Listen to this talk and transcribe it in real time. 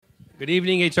Good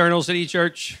evening, Eternal City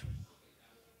Church.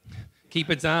 Keep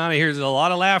it down. I hear there's a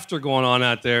lot of laughter going on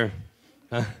out there.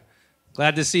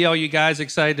 Glad to see all you guys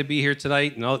excited to be here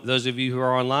tonight. And those of you who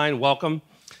are online, welcome.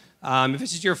 If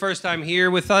this is your first time here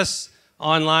with us,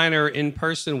 online or in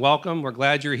person, welcome. We're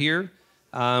glad you're here.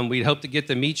 We'd hope to get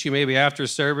to meet you maybe after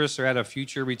service or at a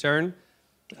future return.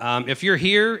 If you're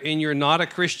here and you're not a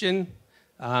Christian,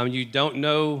 you don't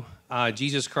know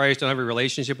Jesus Christ, don't have a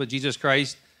relationship with Jesus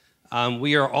Christ,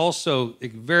 we are also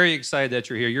very excited that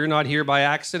you're here. You're not here by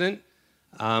accident.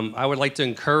 I would like to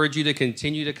encourage you to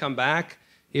continue to come back.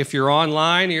 If you're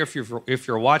online or if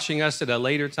you're watching us at a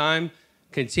later time,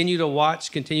 continue to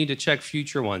watch, continue to check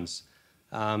future ones,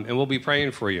 and we'll be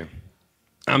praying for you.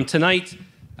 Tonight,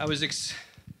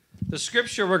 the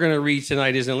scripture we're going to read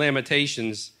tonight is in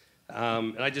Lamentations,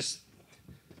 and I just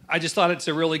thought it's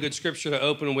a really good scripture to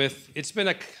open with.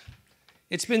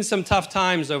 It's been some tough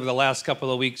times over the last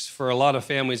couple of weeks for a lot of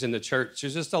families in the church.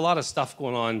 There's just a lot of stuff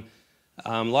going on,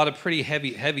 a lot of pretty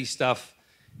heavy stuff.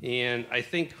 And I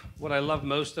think what I love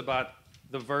most about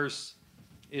the verse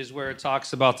is where it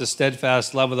talks about the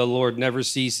steadfast love of the Lord never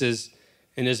ceases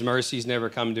and his mercies never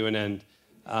come to an end.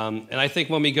 And I think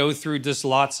when we go through just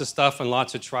lots of stuff and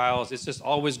lots of trials, it's just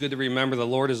always good to remember the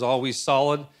Lord is always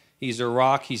solid. He's a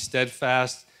rock, he's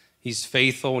steadfast, he's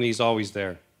faithful, and he's always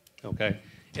there, okay?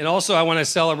 And also, I want to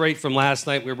celebrate from last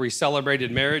night where we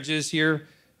celebrated marriages here.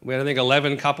 We had, I think,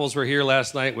 11 couples were here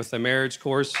last night with the marriage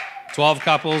course, 12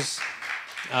 couples,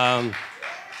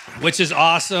 which is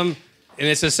awesome. And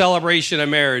it's a celebration of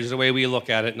marriage, the way we look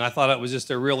at it. And I thought it was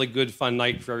just a really good, fun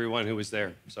night for everyone who was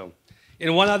there. So,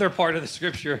 and one other part of the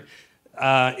scripture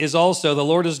is also, the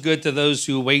Lord is good to those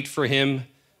who wait for him,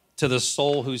 to the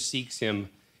soul who seeks him.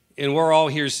 And we're all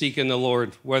here seeking the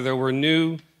Lord, whether we're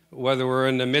new, whether we're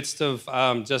in the midst of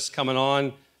just coming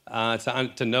on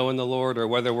to knowing the Lord, or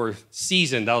whether we're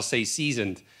seasoned, I'll say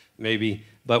seasoned maybe,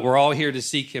 but we're all here to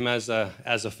seek him as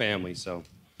a family. So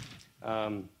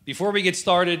before we get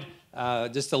started,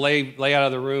 just to lay out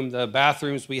of the room, the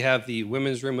bathrooms, we have the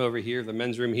women's room over here, the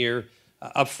men's room here.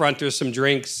 Up front, there's some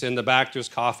drinks. In the back, there's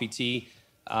coffee, tea.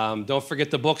 Don't forget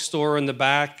the bookstore in the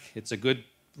back. It's a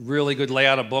really good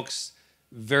layout of books,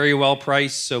 very well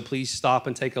priced, so please stop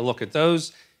and take a look at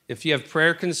those. If you have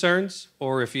prayer concerns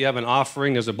or if you have an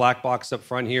offering, there's a black box up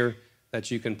front here that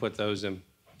you can put those in.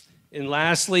 And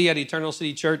lastly, at Eternal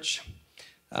City Church,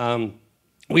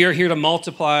 we are here to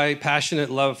multiply passionate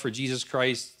love for Jesus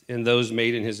Christ and those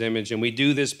made in his image. And we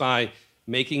do this by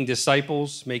making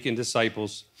disciples,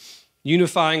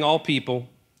 unifying all people,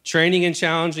 training and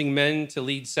challenging men to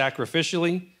lead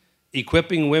sacrificially,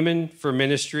 equipping women for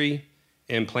ministry,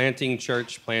 and planting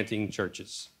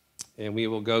churches. And we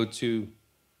will go to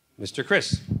Mr.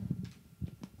 Chris.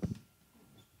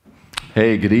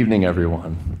 Hey, good evening,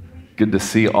 everyone. Good to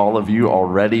see all of you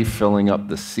already filling up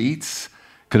the seats.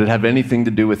 Could it have anything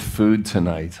to do with food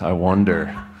tonight? I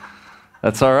wonder.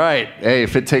 That's all right. Hey,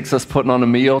 if it takes us putting on a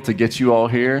meal to get you all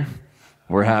here,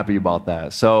 we're happy about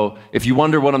that. So if you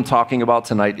wonder what I'm talking about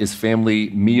tonight is family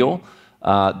meal.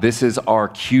 This is our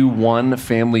Q1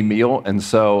 family meal. And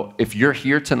so if you're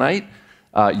here tonight,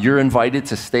 you're invited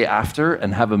to stay after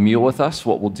and have a meal with us.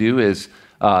 What we'll do is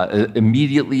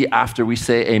immediately after we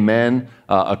say amen,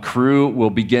 a crew will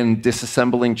begin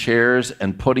disassembling chairs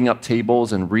and putting up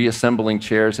tables and reassembling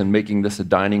chairs and making this a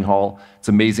dining hall. It's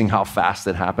amazing how fast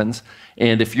it happens.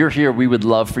 And if you're here, we would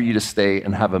love for you to stay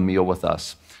and have a meal with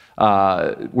us.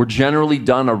 We're generally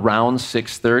done around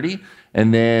 6:30,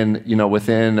 and then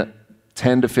within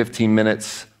 10 to 15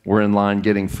 minutes, we're in line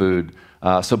getting food.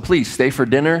 So please stay for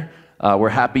dinner. We're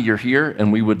happy you're here,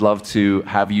 and we would love to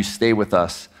have you stay with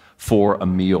us for a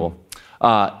meal.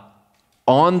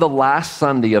 On the last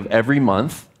Sunday of every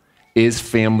month is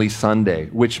Family Sunday,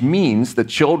 which means the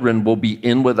children will be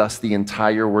in with us the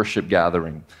entire worship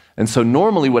gathering. And so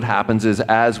normally what happens is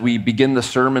as we begin the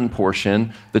sermon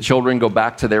portion, the children go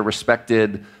back to their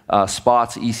respected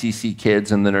spots, ECC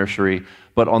kids in the nursery.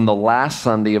 But on the last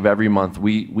Sunday of every month,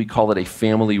 we call it a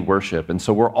family worship. And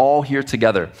so we're all here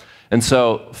together. And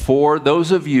so for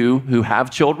those of you who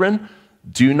have children,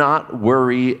 do not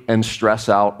worry and stress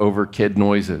out over kid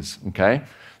noises, okay?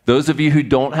 Those of you who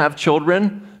don't have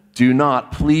children,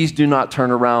 please do not turn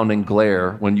around and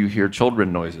glare when you hear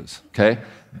children noises, okay?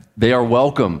 They are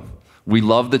welcome. We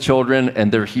love the children, and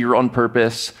they're here on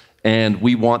purpose, and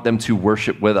we want them to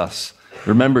worship with us.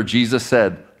 Remember, Jesus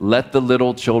said, "Let the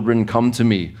little children come to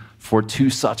me, for to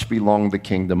such belong the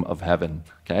kingdom of heaven."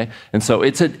 Okay? And so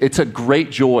it's a great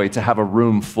joy to have a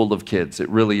room full of kids. It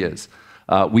really is.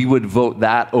 We would vote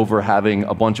that over having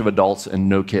a bunch of adults and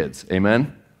no kids.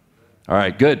 Amen? All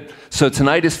right, good. So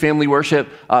tonight is family worship.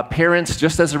 Parents,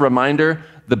 just as a reminder,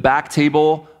 the back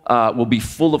table will be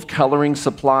full of coloring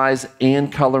supplies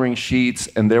and coloring sheets,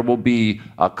 and there will be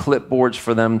clipboards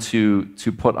for them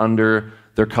to put under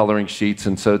their coloring sheets,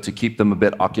 and so to keep them a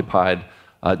bit occupied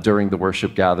during the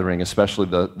worship gathering, especially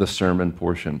the sermon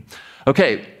portion.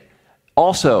 Okay,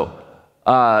 also,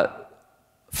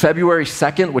 February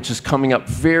 2nd, which is coming up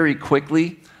very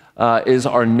quickly, is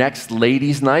our next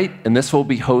ladies' night, and this will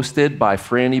be hosted by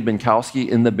Franny Binkowski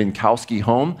in the Binkowski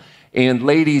home. And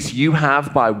ladies, you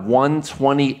have by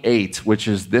 1/28, which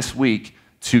is this week,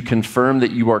 to confirm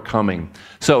that you are coming.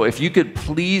 So if you could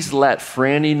please let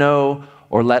Franny know,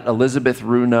 or let Elizabeth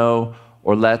Rue know,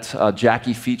 or let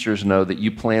Jackie Features know that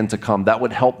you plan to come. That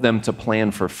would help them to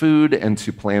plan for food and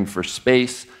to plan for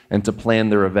space and to plan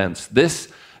their events. This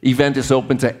event is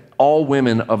open to all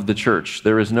women of the church.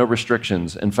 There is no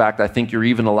restrictions. In fact, I think you're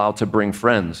even allowed to bring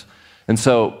friends. And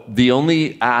so the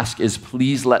only ask is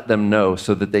please let them know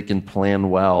so that they can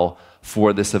plan well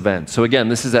for this event. So again,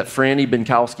 this is at Franny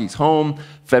Binkowski's home,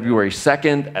 February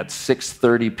 2nd at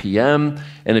 6:30 p.m.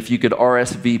 And if you could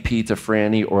RSVP to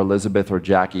Franny or Elizabeth or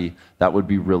Jackie, that would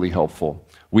be really helpful.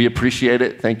 We appreciate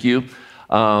it. Thank you.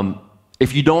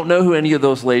 If you don't know who any of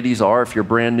those ladies are, if you're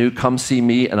brand new, come see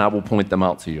me and I will point them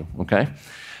out to you, okay?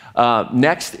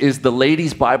 Next is the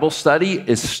ladies' Bible study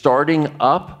is starting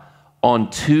up on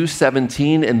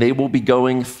 2/17, and they will be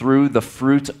going through the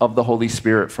fruit of the Holy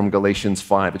Spirit from Galatians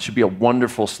 5. It should be a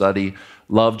wonderful study.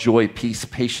 Love, joy, peace,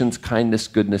 patience, kindness,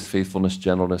 goodness, faithfulness,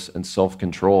 gentleness, and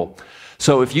self-control.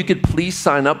 So if you could please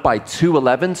sign up by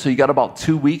 2/11, so you got about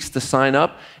 2 weeks to sign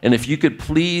up, and if you could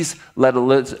please let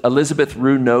Elizabeth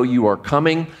Rue know you are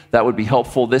coming, that would be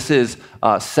helpful. This is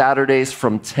Saturdays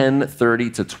from 10:30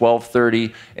 to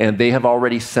 12:30, and they have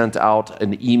already sent out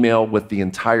an email with the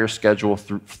entire schedule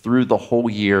through the whole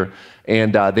year,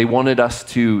 and they wanted us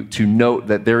to note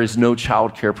that there is no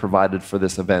childcare provided for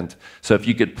this event. So if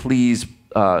you could please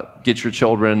get your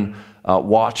children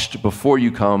watched before you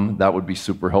come, that would be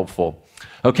super helpful.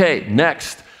 Okay,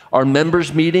 next, our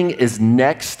members meeting is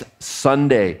next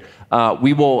Sunday.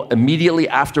 We will immediately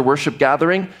after worship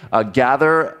gathering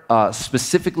gather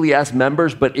specifically as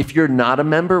members, but if you're not a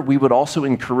member, we would also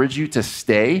encourage you to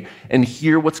stay and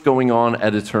hear what's going on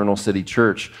at Eternal City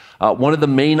Church. One of the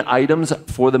main items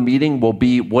for the meeting will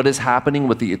be what is happening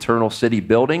with the Eternal City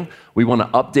building. We want to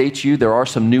update you. There are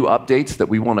some new updates that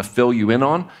we want to fill you in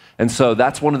on. And so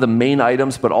that's one of the main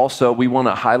items, but also we want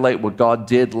to highlight what God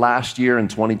did last year in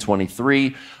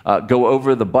 2023, go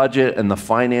over the budget and the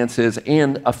finances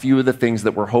and a few of the things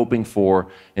that we're hoping for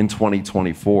in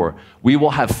 2024. We will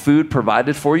have food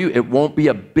provided for you. It won't be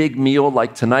a big meal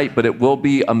like tonight, but it will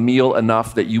be a meal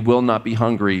enough that you will not be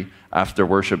hungry after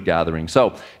worship gathering.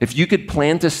 So if you could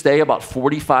plan to stay about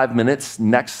 45 minutes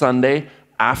next Sunday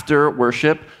after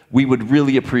worship, we would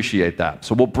really appreciate that.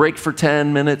 So we'll break for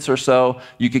 10 minutes or so.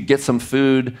 You could get some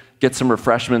food, get some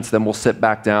refreshments, then we'll sit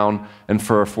back down, and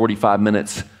for 45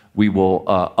 minutes, we will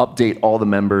update all the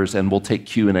members, and we'll take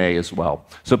Q&A as well.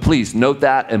 So please note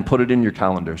that and put it in your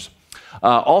calendars.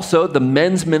 Also, the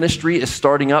men's ministry is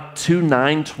starting up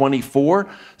 2/9/24,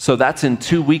 so that's in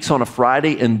 2 weeks on a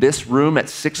Friday in this room at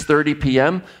 6:30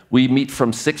 p.m. We meet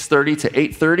from 6:30 to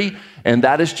 8:30, and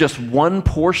that is just one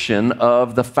portion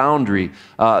of the Foundry.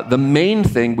 The main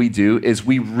thing we do is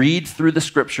we read through the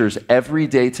scriptures every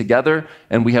day together,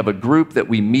 and we have a group that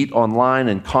we meet online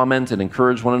and comment and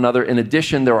encourage one another. In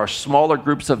addition, there are smaller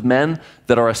groups of men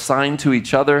that are assigned to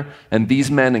each other, and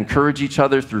these men encourage each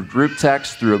other through group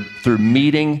text, through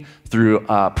meeting, through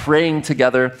praying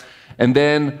together. And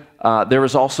then there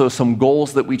is also some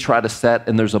goals that we try to set,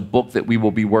 and there's a book that we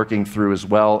will be working through as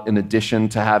well, in addition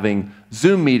to having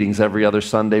Zoom meetings every other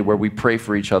Sunday where we pray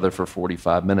for each other for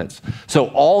 45 minutes. So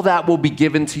all that will be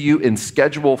given to you in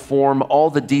schedule form, all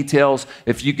the details.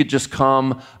 If you could just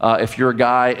come, if you're a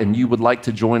guy and you would like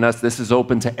to join us, this is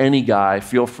open to any guy.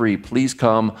 Feel free. Please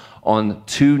come on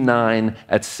 2/9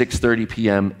 at 6:30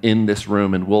 p.m. in this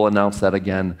room, and we'll announce that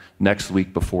again next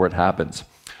week before it happens.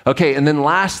 Okay, and then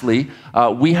lastly,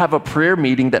 we have a prayer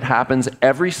meeting that happens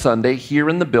every Sunday here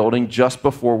in the building just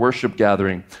before worship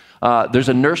gathering. There's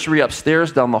a nursery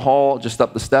upstairs down the hall, just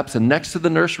up the steps, and next to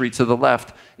the nursery to the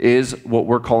left is what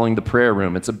we're calling the prayer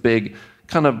room. It's a big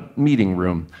kind of meeting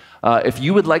room. If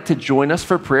you would like to join us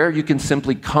for prayer, you can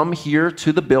simply come here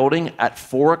to the building at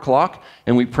 4 o'clock,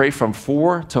 and we pray from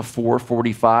 4 to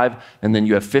 4:45, and then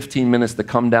you have 15 minutes to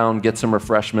come down, get some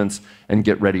refreshments, and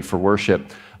get ready for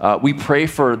worship. We pray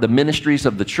for the ministries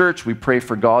of the church. We pray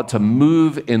for God to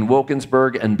move in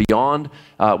Wilkinsburg and beyond.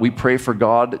 We pray for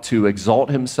God to exalt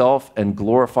himself and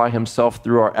glorify himself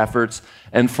through our efforts,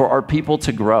 and for our people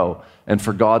to grow, and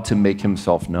for God to make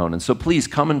himself known. And so please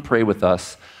come and pray with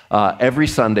us every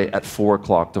Sunday at 4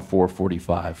 o'clock to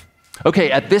 4:45.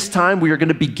 Okay, at this time, we are going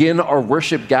to begin our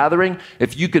worship gathering.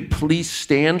 If you could please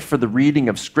stand for the reading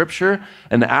of Scripture,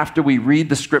 and after we read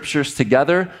the Scriptures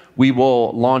together, we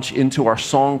will launch into our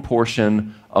song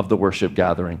portion of the worship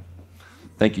gathering.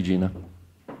 Thank you, Gina.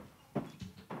 All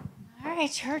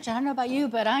right, church, I don't know about you,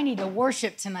 but I need to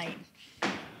worship tonight.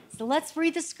 So let's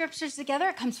read the Scriptures together.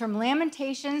 It comes from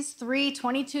Lamentations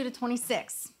 3:22 to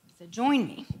 26. So join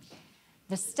me.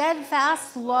 The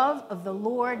steadfast love of the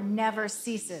Lord never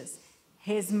ceases.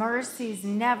 His mercies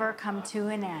never come to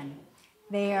an end.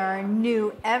 They are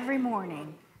new every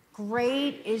morning.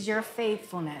 Great is your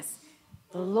faithfulness.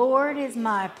 The Lord is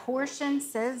my portion,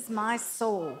 says my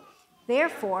soul.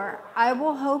 Therefore, I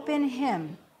will hope in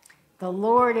him. The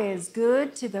Lord is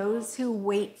good to those who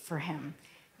wait for him,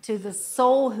 to the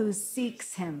soul who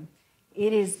seeks him.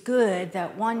 It is good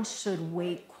that one should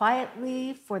wait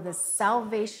quietly for the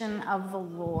salvation of the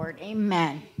Lord.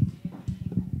 Amen.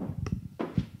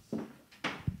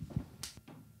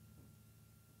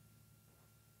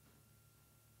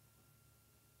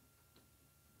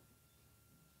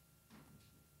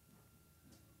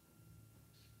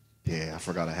 Yeah, I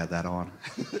forgot I had that on.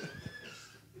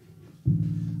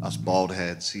 Us bald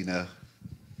heads, we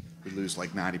lose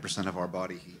like 90% of our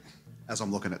body heat. As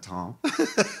I'm looking at Tom.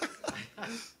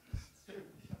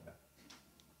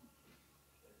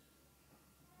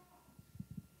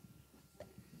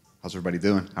 How's everybody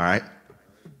doing? All right?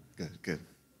 Good, good.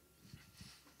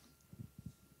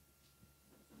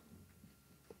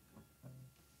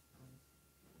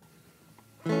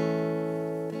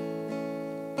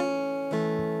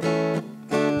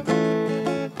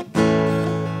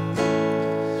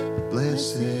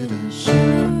 Blessed assurance.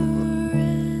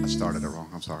 I started it wrong.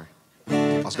 I'm sorry.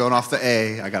 I was going off the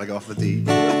A. I got to go off the D.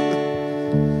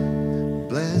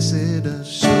 Blessed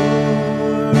assurance,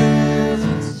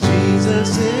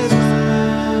 Jesus is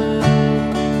mine.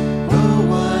 Oh,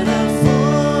 what a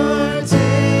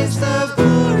foretaste of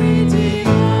glory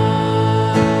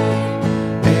divine.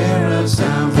 Heir of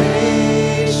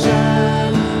salvation,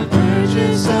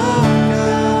 purchase of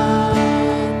God,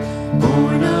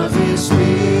 born of his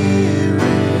Spirit,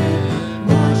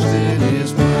 washed in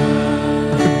his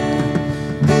blood.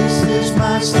 This is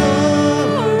my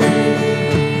story,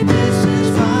 this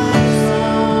is my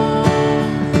song.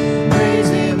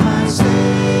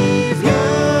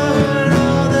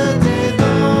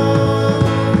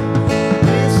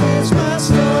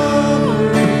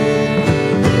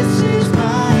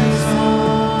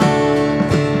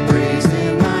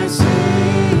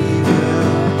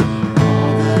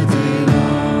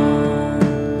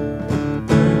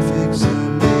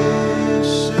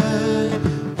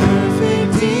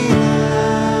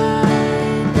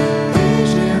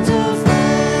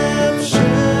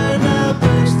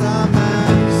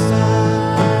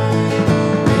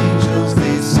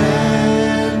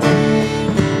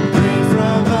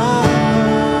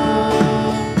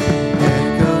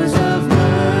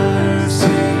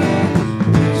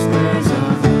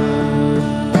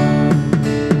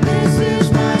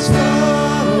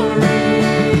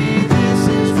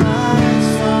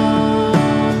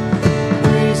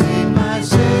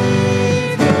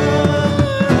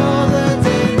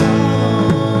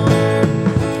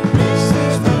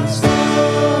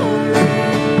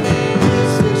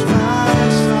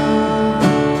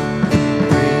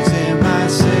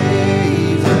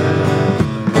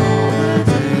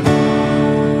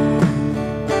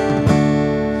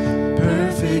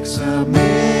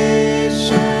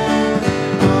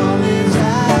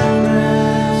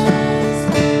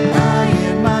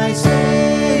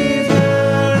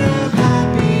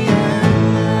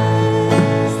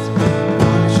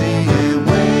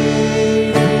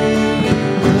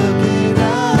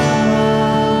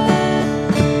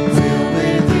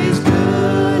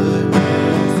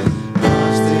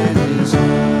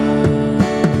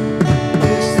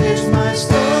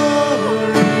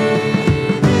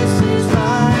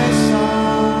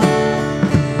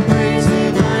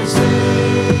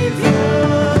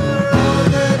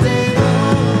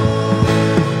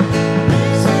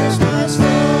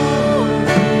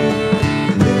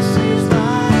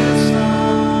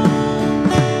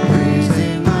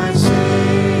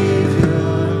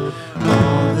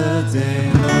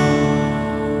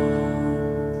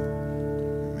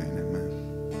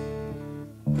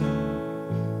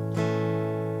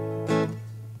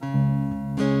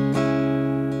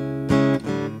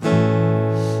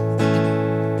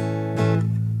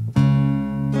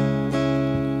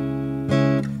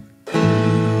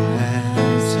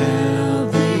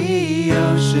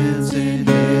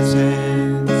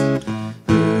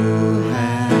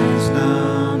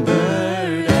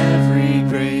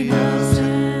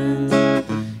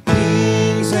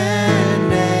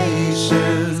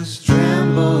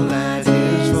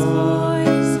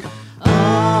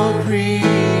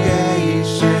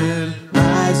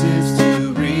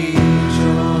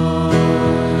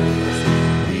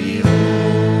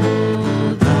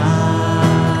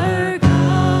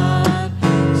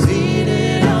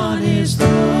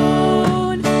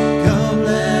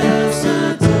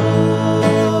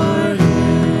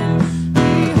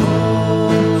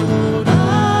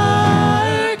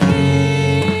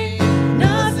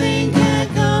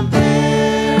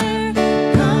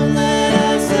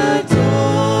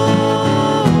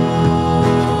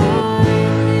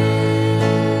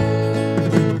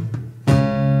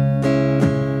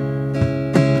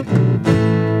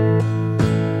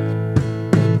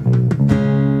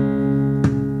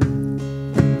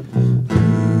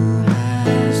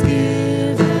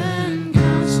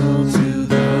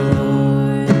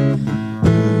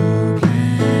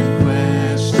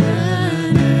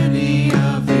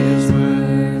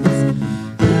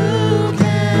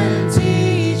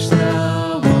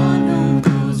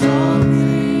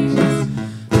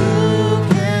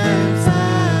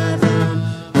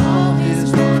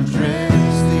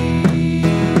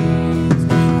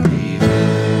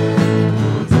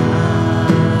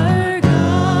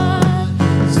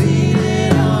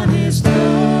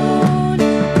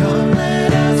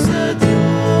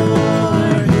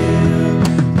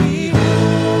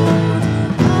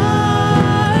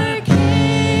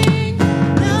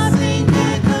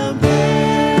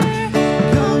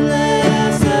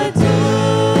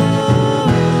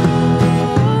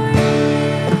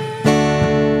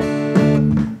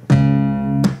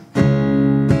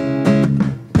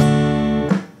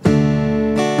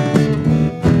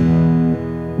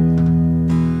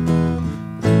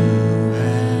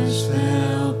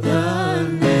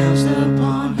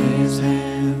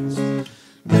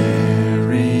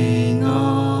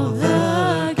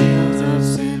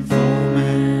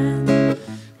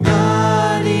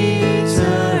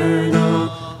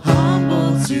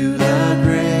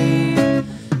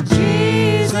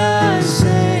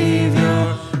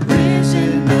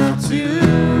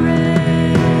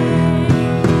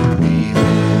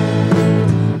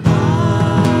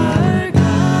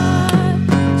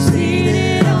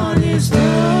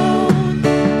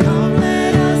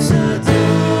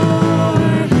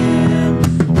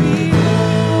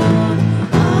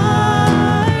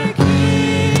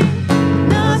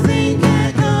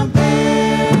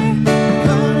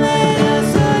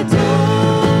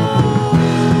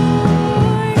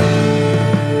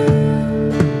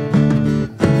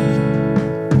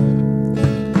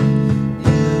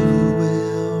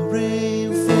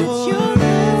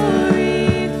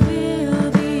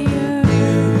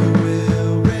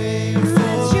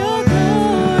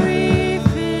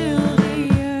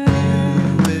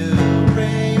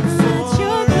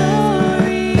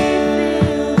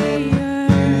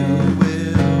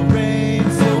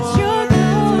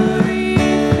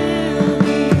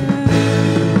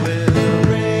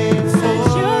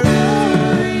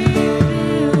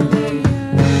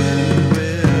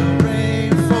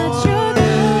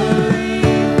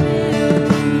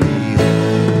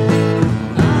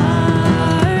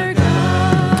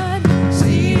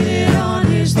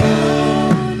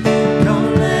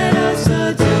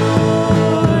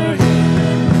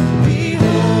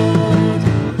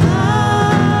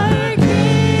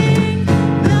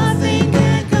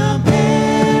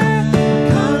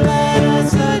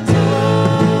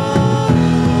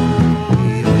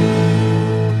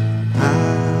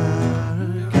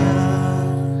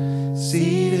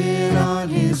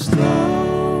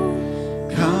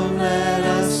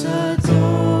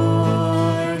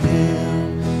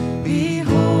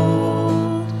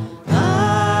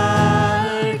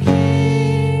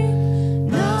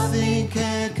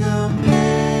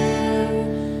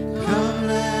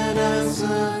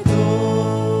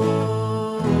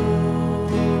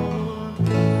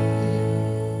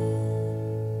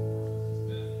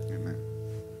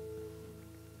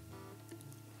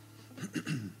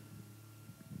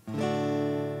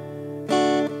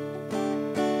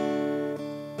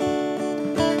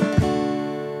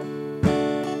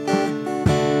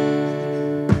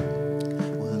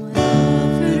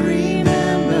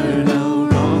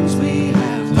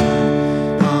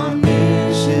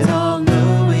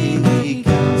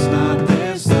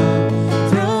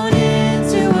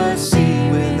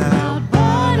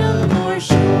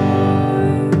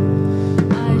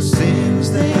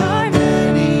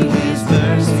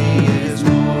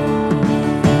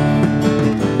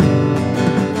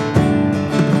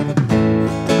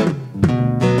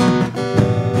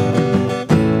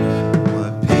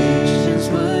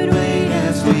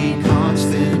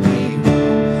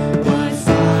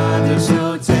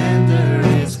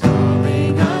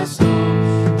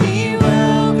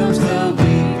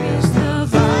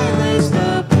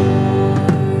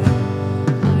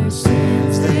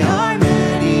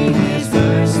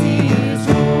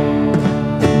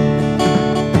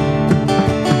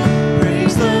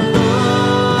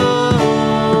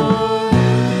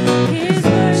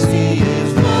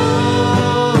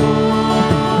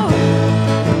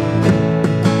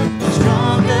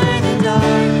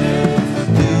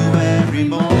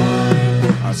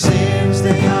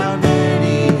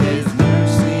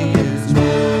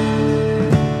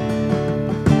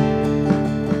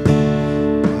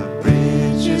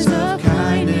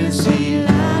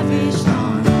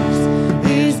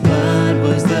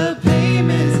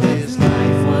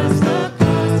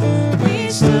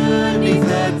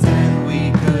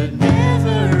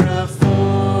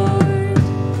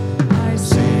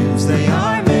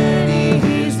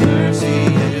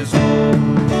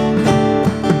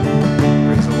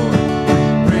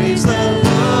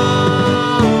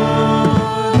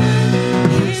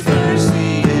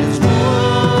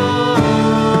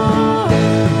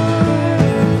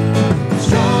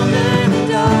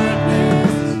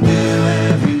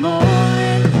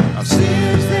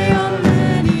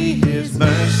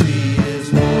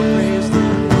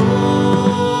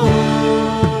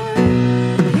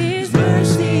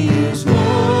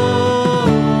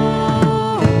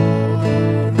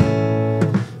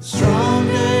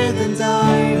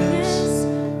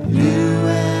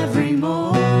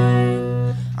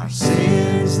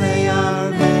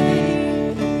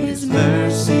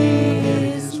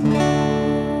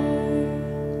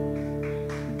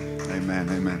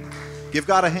 Give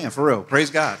God a hand, for real. Praise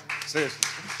God. Seriously.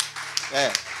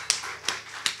 Yeah.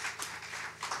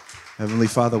 Heavenly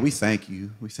Father, we thank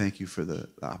you. We thank you for the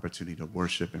opportunity to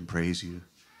worship and praise you.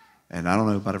 And I don't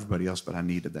know about everybody else, but I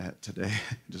needed that today.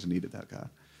 Just needed that, God.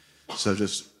 So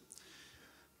just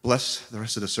bless the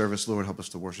rest of the service, Lord. Help us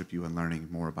to worship you and learning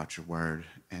more about your word.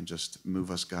 And just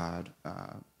move us, God.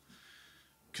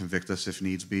 Convict us if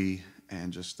needs be.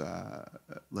 And just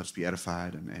let us be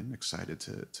edified and excited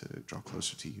to draw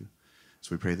closer to you.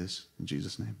 So we pray this in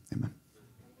Jesus' name. Amen.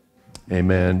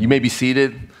 Amen. You may be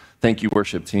seated. Thank you,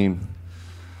 worship team.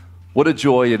 What a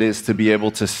joy it is to be able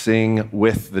to sing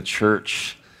with the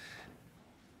church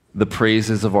the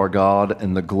praises of our God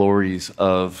and the glories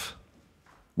of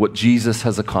what Jesus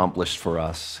has accomplished for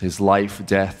us, his life,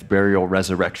 death, burial,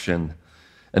 resurrection,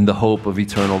 and the hope of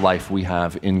eternal life we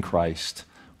have in Christ.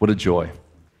 What a joy.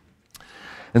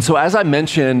 And so, as I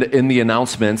mentioned in the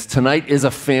announcements, tonight is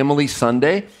a family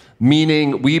Sunday,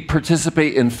 meaning we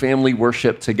participate in family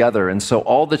worship together. And so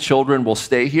all the children will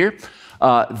stay here.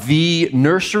 The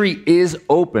nursery is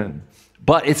open,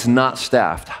 but it's not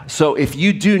staffed. So if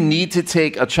you do need to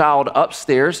take a child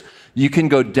upstairs, you can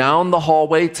go down the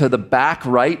hallway to the back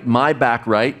right, my back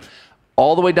right,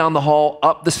 all the way down the hall,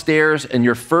 up the stairs, and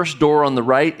your first door on the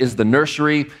right is the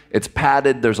nursery. It's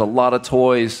padded. There's a lot of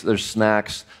toys. There's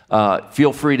snacks.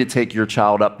 Feel free to take your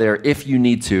child up there if you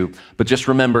need to, but just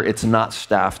remember it's not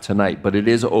staffed tonight, but it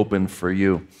is open for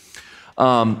you.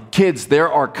 Kids,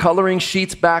 there are coloring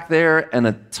sheets back there and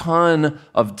a ton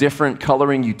of different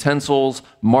coloring utensils,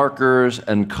 markers,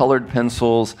 and colored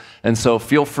pencils. And so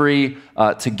feel free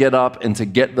to get up and to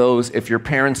get those. If your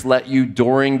parents let you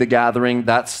during the gathering,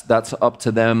 that's up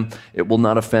to them. It will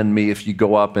not offend me if you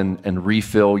go up and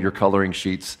refill your coloring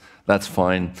sheets. That's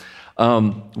fine.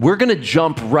 We're going to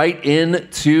jump right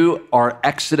into our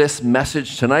Exodus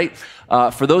message tonight.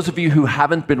 For those of you who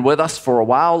haven't been with us for a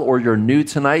while or you're new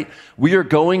tonight, we are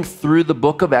going through the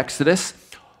book of Exodus,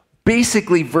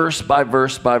 basically verse by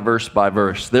verse by verse by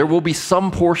verse. There will be some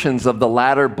portions of the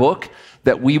latter book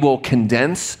that we will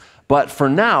condense, but for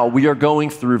now, we are going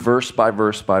through verse by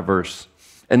verse by verse.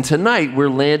 And tonight, we're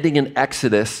landing in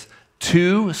Exodus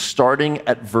 2, starting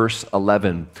at verse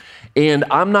 11. And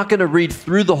I'm not going to read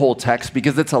through the whole text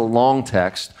because it's a long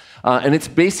text, and it's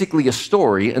basically a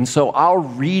story. And so I'll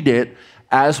read it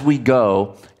as we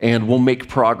go, and we'll make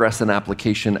progress and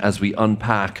application as we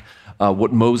unpack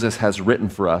what Moses has written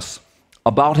for us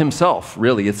about himself.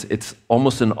 Really, it's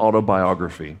almost an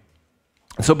autobiography.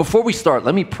 So before we start,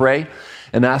 let me pray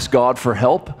and ask God for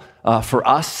help for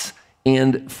us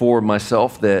and for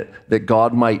myself, that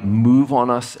God might move on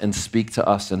us and speak to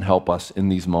us and help us in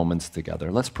these moments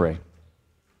together. Let's pray.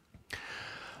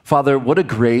 Father, what a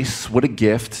grace, what a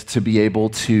gift to be able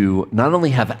to not only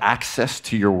have access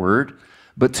to your word,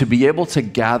 but to be able to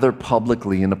gather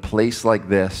publicly in a place like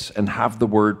this and have the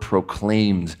word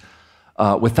proclaimed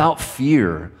without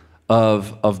fear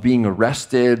of being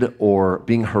arrested or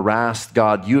being harassed.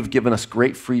 God, you have given us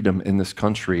great freedom in this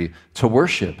country to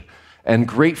worship, and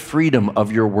great freedom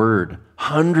of your word.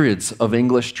 Hundreds of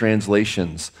English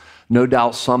translations, no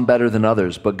doubt some better than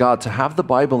others. But God, to have the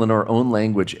Bible in our own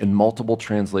language in multiple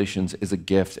translations is a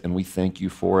gift, and we thank you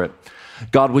for it.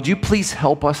 God, would you please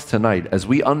help us tonight as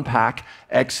we unpack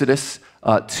Exodus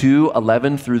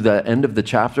 2:11 through the end of the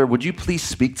chapter? Would you please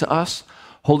speak to us?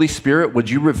 Holy Spirit, would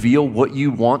you reveal what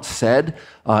you want said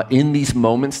in these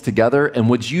moments together? And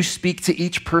would you speak to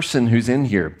each person who's in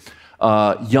here?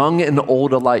 Young and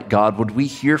old alike, God, would we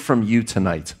hear from you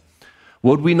tonight?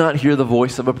 Would we not hear the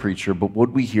voice of a preacher, but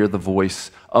would we hear the voice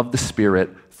of the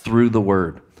Spirit through the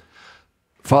word?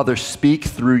 Father, speak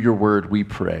through your word, we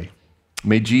pray.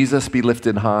 May Jesus be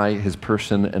lifted high, his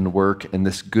person and work, and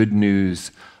this good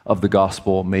news of the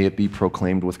gospel, may it be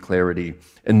proclaimed with clarity,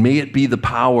 and may it be the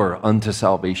power unto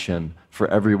salvation for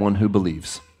everyone who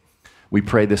believes. We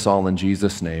pray this all in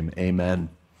Jesus' name, amen.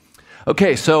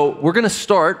 Okay, so we're going to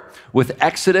start with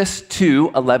Exodus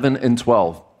 2, 11 and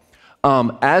 12.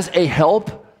 As a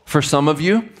help for some of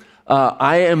you,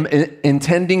 I am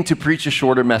intending to preach a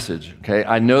shorter message, okay?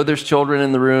 I know there's children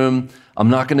in the room. I'm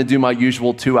not going to do my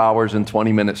usual 2 hours and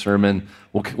 20-minute sermon.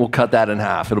 We'll cut that in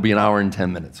half. It'll be an hour and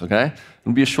 10 minutes, okay?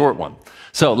 It'll be a short one.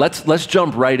 So let's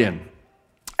jump right in.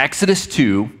 Exodus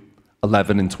 2,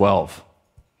 11 and 12.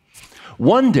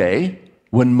 One day,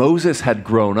 when Moses had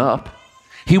grown up,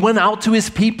 he went out to his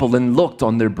people and looked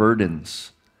on their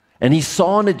burdens. And he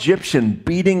saw an Egyptian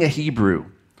beating a Hebrew,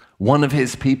 one of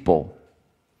his people.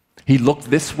 He looked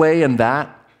this way and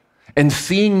that, and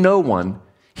seeing no one,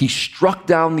 he struck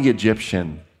down the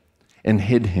Egyptian and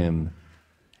hid him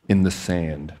in the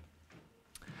sand.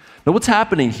 Now, what's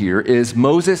happening here is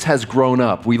Moses has grown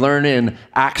up. We learn in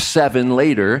Acts 7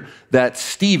 later that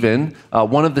Stephen,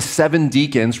 one of the 7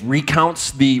 deacons,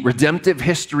 recounts the redemptive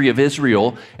history of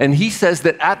Israel, and he says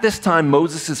that at this time,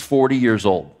 Moses is 40 years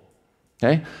old.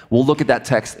 Okay? We'll look at that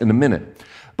text in a minute.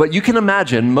 But you can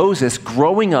imagine Moses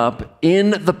growing up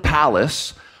in the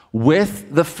palace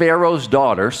with the Pharaoh's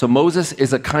daughter. So Moses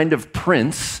is a kind of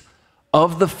prince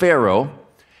of the Pharaoh,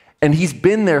 and he's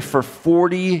been there for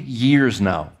 40 years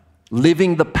now,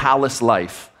 living the palace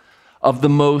life of the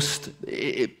most,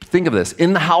 think of this,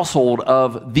 in the household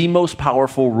of the most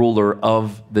powerful ruler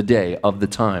of the day, of the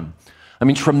time. I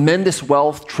mean, tremendous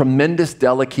wealth, tremendous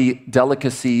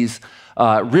delicacies,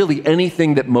 really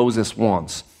anything that Moses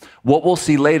wants. What we'll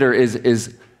see later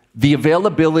is the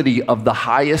availability of the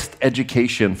highest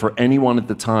education for anyone at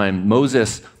the time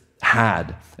Moses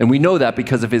had. And we know that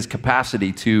because of his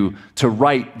capacity to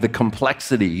write the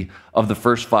complexity of the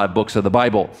first 5 books of the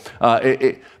Bible.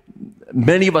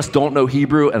 Many of us don't know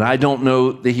Hebrew, and I don't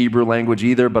know the Hebrew language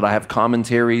either, but I have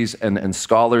commentaries and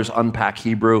scholars unpack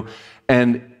Hebrew.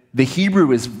 And the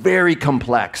Hebrew is very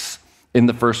complex in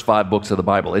the first 5 books of the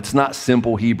Bible. It's not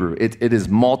simple Hebrew. It is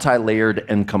multi-layered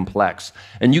and complex.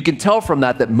 And you can tell from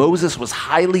that Moses was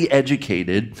highly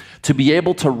educated to be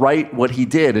able to write what he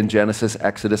did in Genesis,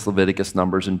 Exodus, Leviticus,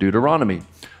 Numbers, and Deuteronomy,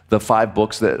 the 5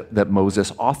 books that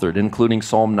Moses authored, including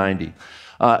Psalm 90.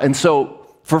 And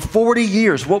so for 40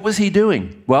 years, what was he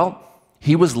doing? Well,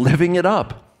 he was living it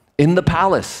up in the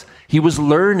palace. He was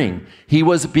learning. He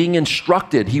was being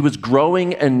instructed. He was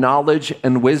growing in knowledge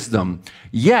and wisdom.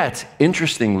 Yet,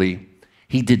 interestingly,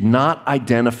 he did not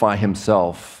identify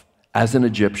himself as an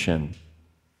Egyptian.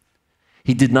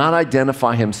 He did not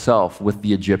identify himself with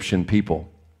the Egyptian people.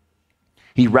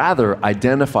 He rather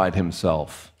identified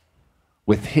himself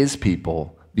with his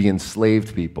people, the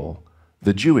enslaved people,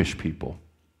 the Jewish people.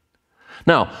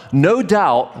 Now, no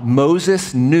doubt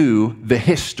Moses knew the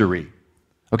history,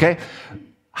 okay?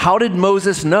 How did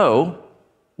Moses know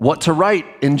what to write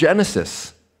in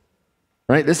Genesis?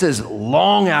 Right? This is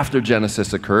long after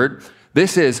Genesis occurred.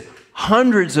 This is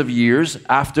hundreds of years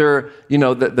after,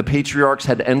 the patriarchs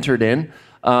had entered in.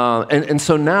 And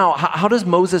so now, how does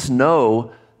Moses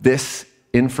know this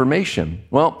information?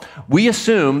 Well, we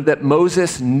assume that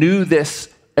Moses knew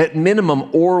this at minimum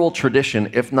oral tradition,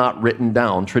 if not written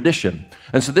down tradition.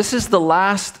 And so this is the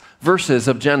last verses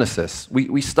of Genesis.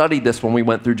 We studied this when we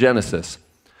went through Genesis.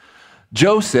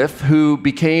 Joseph, who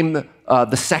became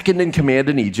the second in command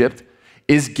in Egypt,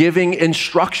 is giving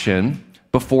instruction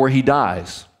before he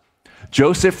dies.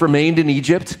 Joseph remained in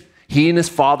Egypt, he and his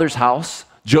father's house.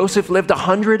 Joseph lived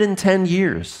 110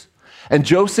 years. And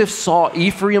Joseph saw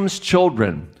Ephraim's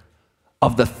children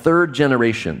of the 3rd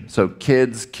generation. So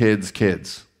kids.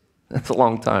 That's a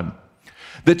long time.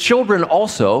 The children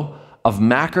also of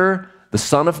Machir, the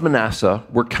son of Manasseh,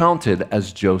 were counted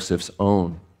as Joseph's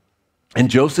own. And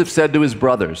Joseph said to his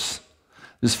brothers,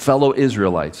 his fellow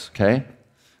Israelites, okay,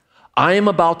 I am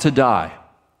about to die,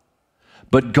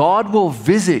 but God will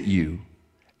visit you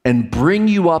and bring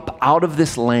you up out of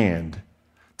this land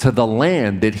to the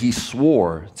land that he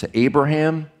swore to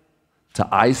Abraham, to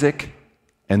Isaac,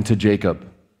 and to Jacob.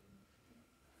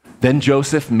 Then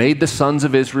Joseph made the sons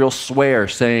of Israel swear,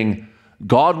 saying,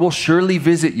 God will surely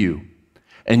visit you,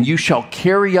 and you shall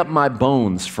carry up my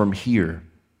bones from here.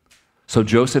 So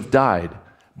Joseph died,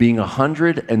 being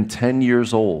 110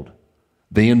 years old.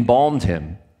 They embalmed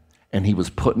him, and he was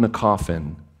put in a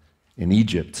coffin in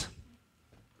Egypt.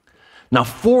 Now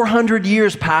 400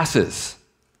 years passes,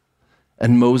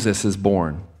 and Moses is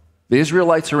born. The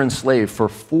Israelites are enslaved for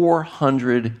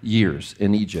 400 years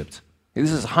in Egypt.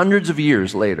 This is hundreds of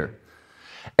years later.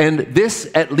 And this,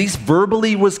 at least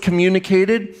verbally, was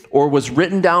communicated or was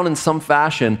written down in some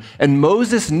fashion. And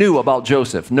Moses knew about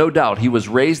Joseph, no doubt. He was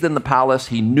raised in the palace.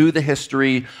 He knew the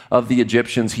history of the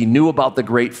Egyptians. He knew about the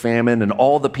great famine and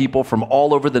all the people from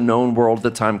all over the known world at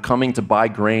the time coming to buy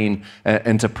grain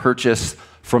and to purchase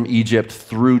from Egypt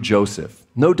through Joseph.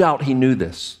 No doubt he knew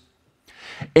this.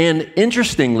 And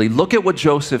interestingly, look at what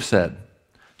Joseph said.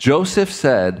 Joseph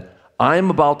said, I'm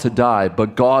about to die,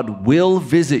 but God will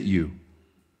visit you.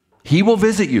 He will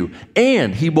visit you,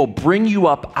 and he will bring you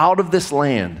up out of this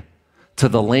land to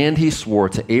the land he swore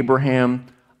to Abraham,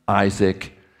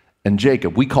 Isaac, and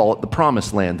Jacob. We call it the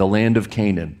promised land, the land of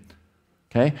Canaan.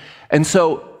 Okay? And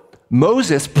so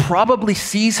Moses probably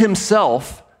sees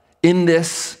himself in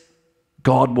this,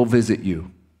 God will visit you.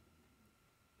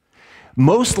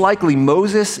 Most likely,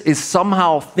 Moses is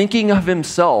somehow thinking of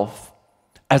himself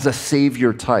as a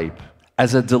savior type,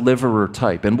 as a deliverer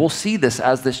type. And we'll see this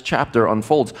as this chapter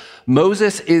unfolds.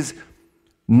 Moses is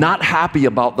not happy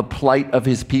about the plight of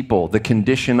his people, the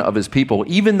condition of his people,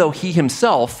 even though he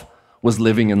himself was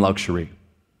living in luxury.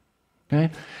 Okay?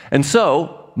 And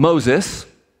so Moses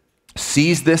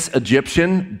sees this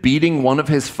Egyptian beating one of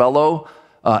his fellow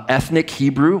ethnic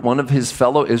Hebrew, one of his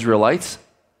fellow Israelites,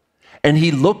 and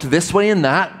he looked this way and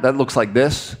that looks like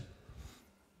this.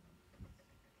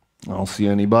 I don't see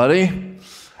anybody.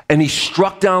 And he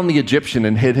struck down the Egyptian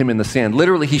and hid him in the sand.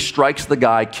 Literally, he strikes the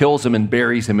guy, kills him, and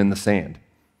buries him in the sand.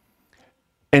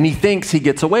 And he thinks he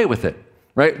gets away with it,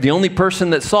 right? The only person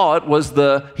that saw it was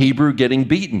the Hebrew getting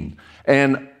beaten.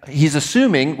 And he's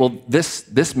assuming, well,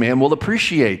 this man will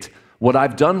appreciate what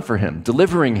I've done for him,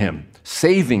 delivering him,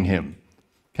 saving him,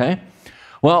 okay?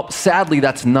 Well, sadly,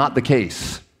 that's not the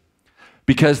case,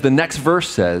 because the next verse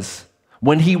says,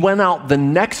 when he went out the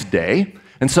next day,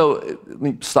 and so let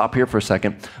me stop here for a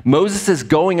second. Moses is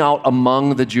going out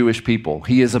among the Jewish people.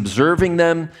 He is observing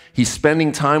them, he's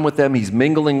spending time with them, he's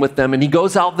mingling with them, and he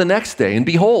goes out the next day, and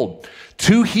behold,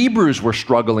 2 Hebrews were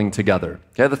struggling together.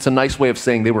 Okay, that's a nice way of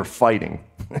saying they were fighting.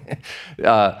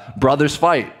 Brothers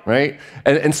fight, right?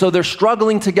 And so they're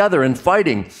struggling together and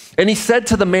fighting. And he said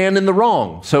to the man in the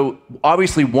wrong, so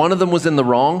obviously one of them was in the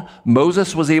wrong.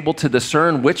 Moses was able to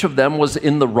discern which of them was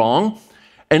in the wrong.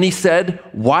 And he said,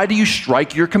 why do you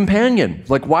strike your companion?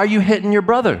 Like, why are you hitting your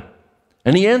brother?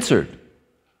 And he answered,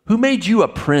 who made you a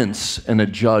prince and a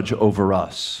judge over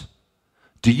us?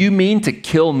 Do you mean to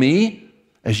kill me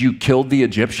as you killed the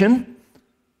Egyptian?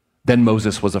 Then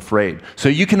Moses was afraid. So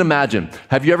you can imagine,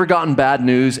 have you ever gotten bad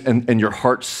news and your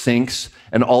heart sinks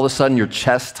and all of a sudden your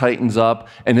chest tightens up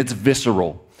and it's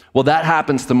visceral? Well, that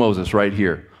happens to Moses right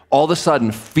here. All of a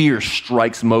sudden, fear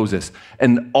strikes Moses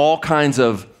and all kinds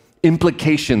of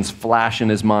implications flash in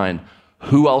his mind.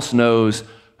 Who else knows?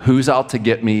 Who's out to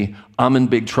get me? I'm in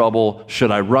big trouble.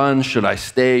 Should I run? Should I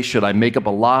stay? Should I make up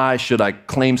a lie? Should I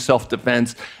claim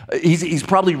self-defense? He's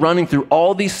probably running through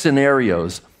all these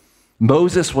scenarios.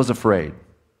 Moses was afraid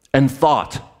and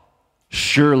thought,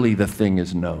 surely the thing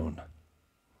is known.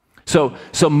 So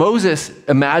Moses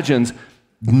imagines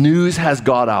news has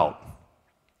got out.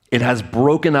 It has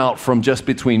broken out from just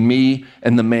between me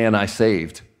and the man I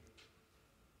saved.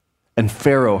 And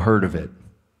Pharaoh heard of it.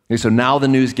 Okay, so now the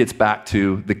news gets back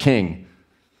to the king,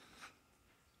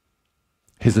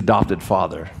 his adopted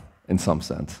father, in some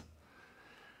sense.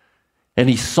 And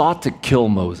he sought to kill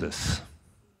Moses.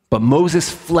 But Moses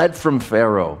fled from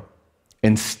Pharaoh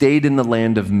and stayed in the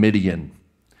land of Midian.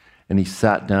 And he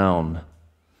sat down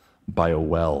by a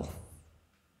well.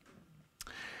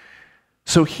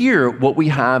 So here, what we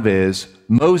have is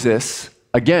Moses,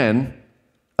 again,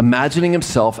 imagining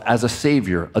himself as a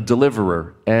savior, a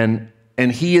deliverer, and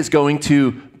he is going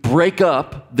to break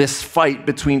up this fight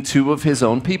between 2 of his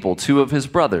own people, 2 of his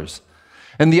brothers.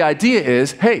 And the idea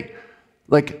is, hey,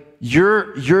 like,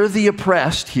 you're the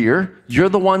oppressed here, you're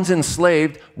the ones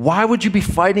enslaved, why would you be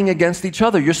fighting against each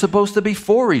other? You're supposed to be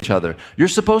for each other. You're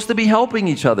supposed to be helping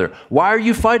each other. Why are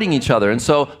you fighting each other? And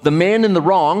so the man in the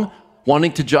wrong,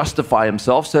 wanting to justify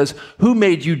himself, says, who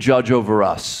made you judge over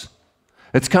us?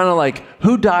 It's kind of like,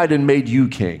 who died and made you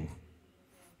king?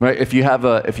 Right? If you have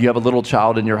a little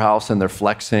child in your house and they're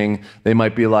flexing, they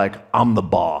might be like, I'm the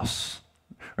boss.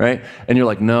 Right? And you're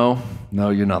like, no,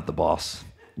 you're not the boss.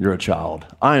 You're a child.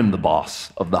 I am the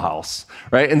boss of the house.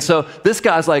 Right? And so this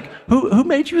guy's like, who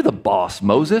made you the boss,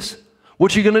 Moses?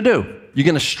 What you gonna do? You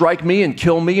gonna strike me and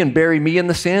kill me and bury me in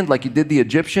the sand like you did the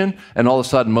Egyptian? And all of a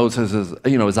sudden Moses is,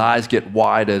 his eyes get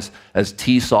wide as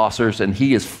tea saucers and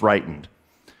he is frightened.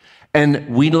 And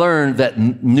we learn that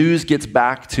news gets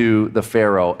back to the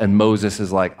Pharaoh, and Moses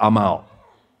is like, I'm out,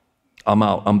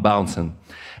 I'm bouncing.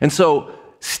 And so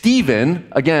Stephen,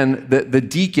 again, the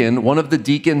deacon, one of the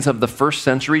deacons of the first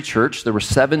century church, there were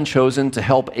 7 chosen to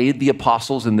help aid the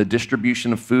apostles in the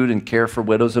distribution of food and care for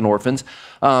widows and orphans.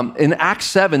 In Acts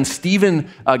 7, Stephen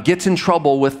gets in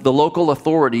trouble with the local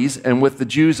authorities and with the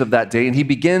Jews of that day, and he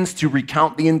begins to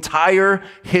recount the entire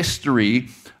history,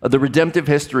 the redemptive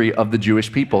history of the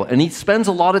Jewish people. And he spends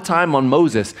a lot of time on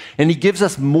Moses, and he gives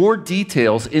us more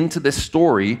details into this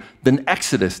story than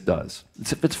Exodus does.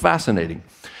 It's fascinating.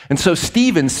 And so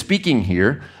Stephen, speaking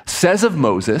here, says of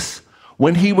Moses,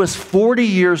 when he was 40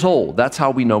 years old, that's how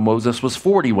we know Moses was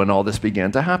 40 when all this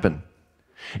began to happen.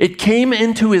 It came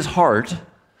into his heart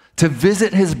to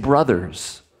visit his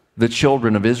brothers, the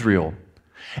children of Israel.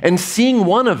 And seeing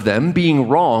one of them being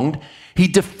wronged, he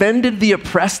defended the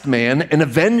oppressed man and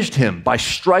avenged him by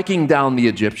striking down the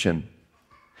Egyptian.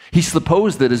 He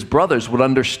supposed that his brothers would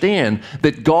understand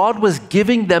that God was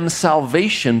giving them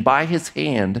salvation by his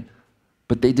hand,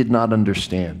 but they did not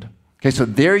understand. Okay, so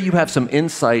there you have some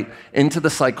insight into the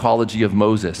psychology of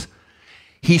Moses.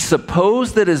 He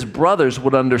supposed that his brothers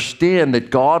would understand that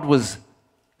God was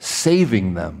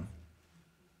saving them.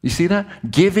 You see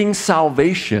that? Giving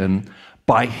salvation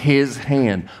by his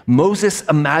hand. Moses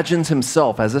imagines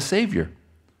himself as a savior.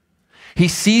 He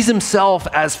sees himself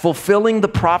as fulfilling the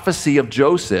prophecy of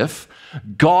Joseph.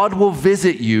 God will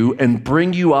visit you and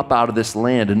bring you up out of this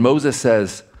land. And Moses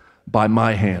says, by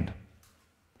my hand,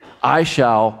 I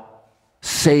shall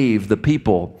save the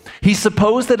people. He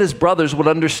supposed that his brothers would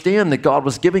understand that God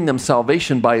was giving them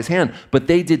salvation by his hand, but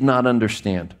they did not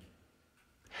understand.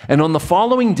 And on the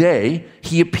following day,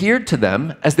 he appeared to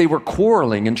them as they were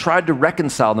quarreling and tried to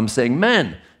reconcile them, saying,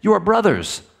 men, you are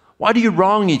brothers. Why do you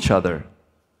wrong each other?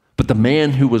 But the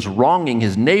man who was wronging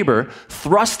his neighbor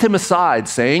thrust him aside,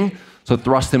 saying, so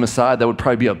thrust him aside, that would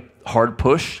probably be a hard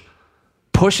push.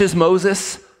 Pushes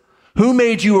Moses, who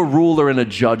made you a ruler and a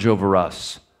judge over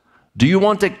us? Do you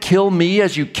want to kill me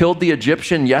as you killed the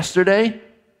Egyptian yesterday?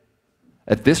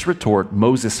 At this retort,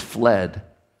 Moses fled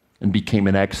and became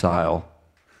an exile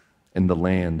in the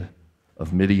land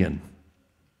of Midian.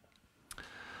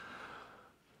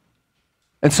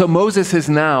 And so Moses is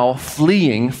now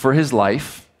fleeing for his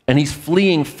life, and he's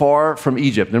fleeing far from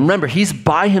Egypt. And remember, he's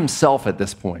by himself at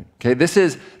this point. Okay, this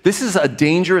is a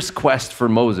dangerous quest for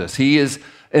Moses. He is,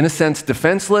 in a sense,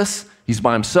 defenseless. He's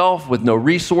by himself with no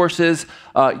resources,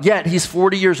 yet he's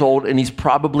 40 years old and he's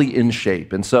probably in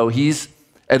shape. And so he's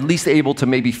at least able to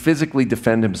maybe physically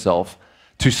defend himself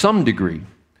to some degree.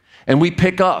 And we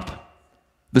pick up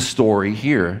the story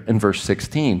here in verse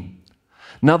 16.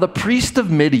 Now the priest of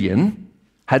Midian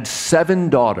had 7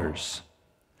 daughters,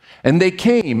 and they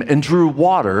came and drew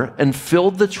water and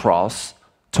filled the troughs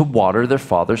to water their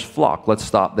father's flock. Let's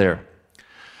stop there.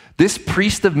 This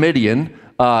priest of Midian,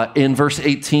 in verse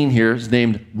 18 here, is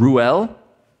named Reuel,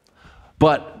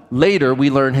 but later we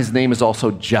learn his name is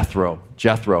also Jethro.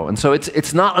 And so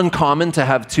it's not uncommon to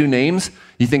have 2 names.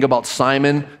 You think about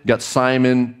Simon, you got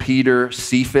Simon, Peter,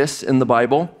 Cephas in the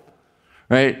Bible,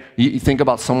 right? You think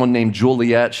about someone named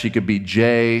Juliet, she could be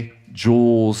Jay,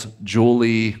 Jules,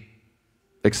 Julie,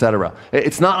 etc.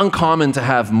 It's not uncommon to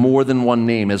have more than one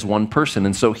name as one person.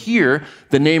 And so here,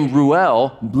 the name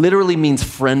Reuel literally means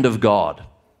friend of God.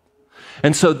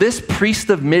 And so this priest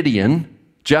of Midian,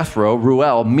 Jethro,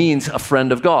 Reuel, means a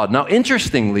friend of God. Now,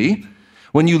 interestingly,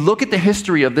 when you look at the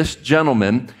history of this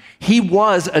gentleman, he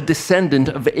was a descendant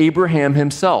of Abraham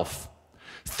himself,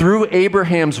 through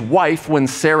Abraham's wife when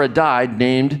Sarah died,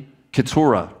 named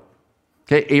Keturah.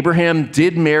 Okay, Abraham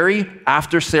did marry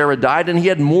after Sarah died, and he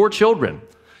had more children.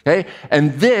 Okay,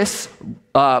 and this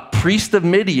priest of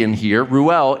Midian here,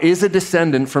 Reuel, is a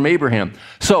descendant from Abraham.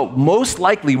 So most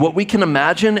likely what we can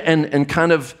imagine and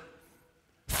kind of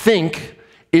think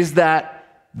is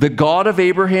that the God of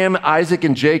Abraham, Isaac,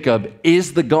 and Jacob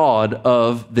is the God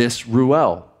of this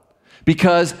Reuel,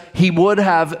 because he would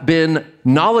have been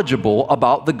knowledgeable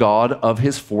about the God of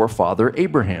his forefather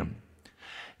Abraham.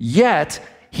 Yet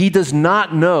he does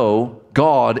not know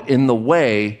God in the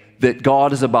way that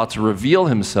God is about to reveal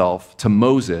himself to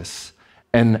Moses,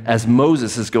 and as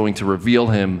Moses is going to reveal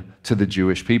him to the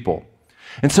Jewish people.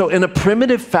 And so in a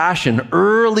primitive fashion,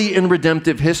 early in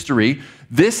redemptive history,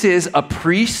 this is a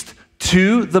priest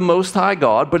to the Most High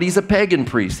God, but he's a pagan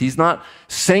priest. He's not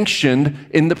sanctioned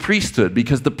in the priesthood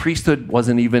because the priesthood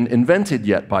wasn't even invented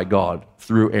yet by God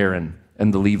through Aaron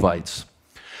and the Levites.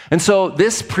 And so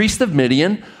this priest of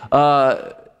Midian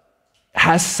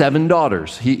has 7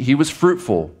 daughters. He was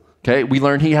fruitful. Okay, we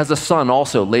learn he has a son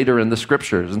also later in the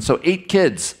scriptures. And so 8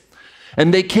 kids.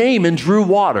 And they came and drew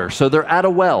water. So they're at a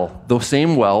well, the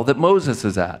same well that Moses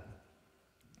is at.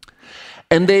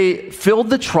 And they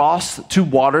filled the troughs to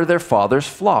water their father's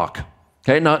flock.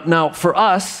 Okay, now for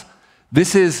us,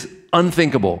 this is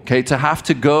unthinkable, okay, to have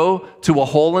to go to a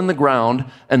hole in the ground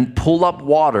and pull up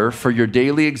water for your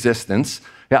daily existence.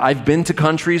 Yeah, I've been to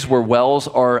countries where wells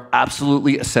are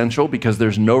absolutely essential because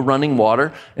there's no running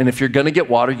water. And if you're going to get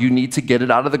water, you need to get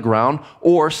it out of the ground.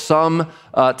 Or some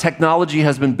technology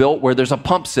has been built where there's a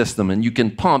pump system and you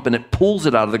can pump and it pulls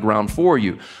it out of the ground for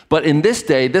you. But in this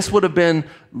day, this would have been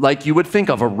like you would think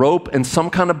of a rope and some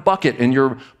kind of bucket. And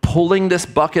you're pulling this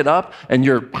bucket up and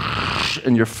you're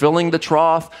filling the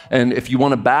trough. And if you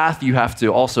want a bath, you have to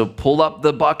also pull up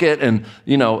the bucket. And,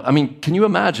 can you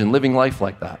imagine living life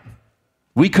like that?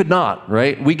 We could not,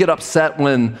 right? We get upset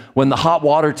when the hot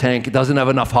water tank doesn't have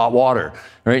enough hot water,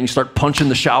 right? And you start punching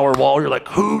the shower wall. You're like,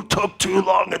 who took too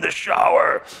long in the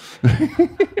shower?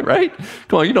 Right?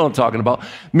 Come on, you know what I'm talking about.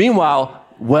 Meanwhile,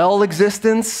 well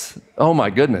existence, oh my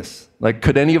goodness. Like,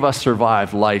 could any of us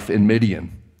survive life in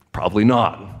Midian? Probably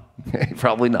not.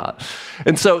 Probably not.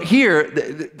 And so here,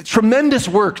 tremendous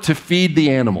work to feed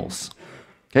the animals.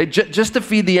 Okay, just to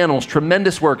feed the animals,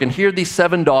 tremendous work. And here these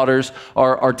 7 daughters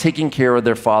are taking care of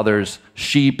their father's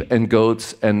sheep and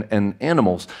goats and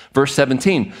animals. Verse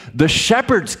 17, the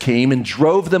shepherds came and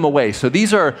drove them away. So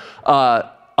these are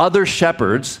other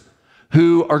shepherds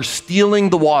who are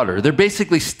stealing the water. They're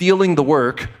basically stealing the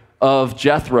work of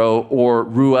Jethro or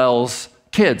Reuel's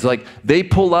kids. Like they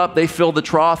pull up, they fill the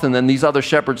trough, and then these other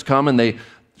shepherds come and they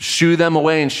shoo them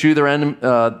away and shoo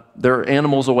their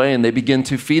animals away, and they begin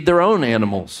to feed their own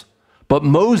animals. But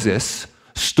Moses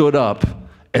stood up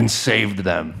and saved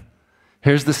them.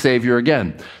 Here's the Savior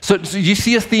again. So you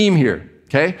see a theme here,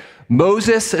 okay?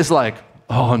 Moses is like,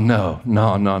 oh no,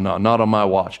 not on my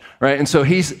watch, right? And so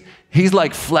he's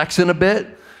like flexing a bit,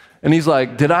 and he's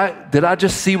like, did I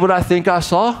just see what I think I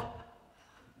saw?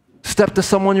 Step to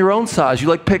someone your own size. You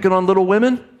like picking on little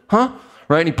women, huh?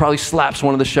 Right? And he probably slaps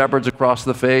one of the shepherds across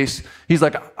the face. He's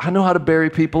like, I know how to bury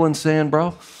people in sand,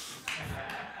 bro.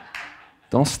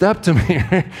 Don't step to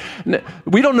me.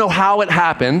 We don't know how it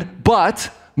happened, but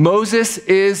Moses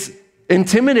is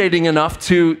intimidating enough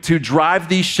to drive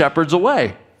these shepherds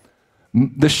away.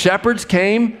 The shepherds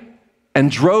came and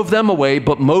drove them away,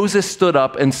 but Moses stood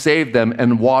up and saved them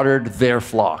and watered their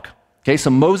flock. Okay, so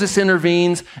Moses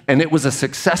intervenes, and it was a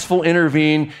successful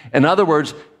intervene. In other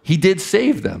words, he did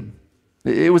save them.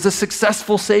 It was a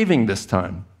successful saving this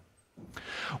time.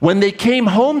 When they came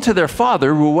home to their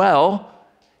father, Reuel,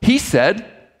 he said,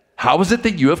 how is it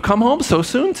that you have come home so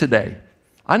soon today?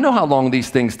 I know how long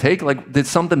these things take. Like, did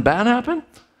something bad happen?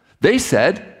 They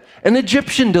said, an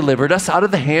Egyptian delivered us out of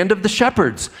the hand of the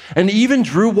shepherds and even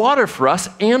drew water for us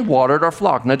and watered our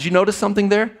flock. Now, did you notice something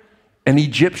there? An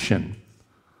Egyptian.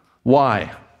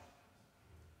 Why?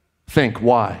 Think,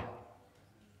 why?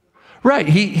 Right,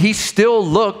 he still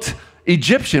looked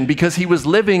Egyptian because he was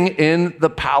living in the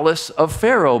palace of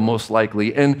Pharaoh, most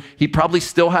likely, and he probably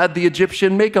still had the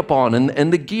Egyptian makeup on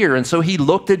and the gear, and so he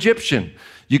looked Egyptian.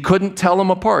 You couldn't tell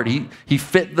him apart. He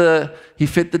fit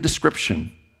the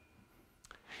description.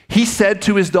 He said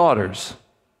to his daughters,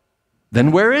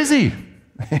 then where is he?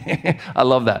 I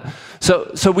love that.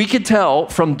 So we could tell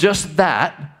from just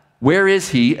that, where is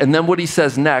he? And then what he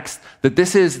says next, that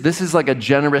this is like a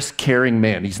generous, caring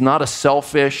man. He's not a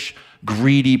selfish,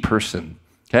 greedy person,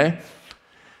 okay?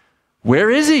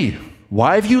 Where is he?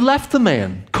 Why have you left the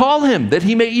man? Call him that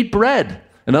he may eat bread.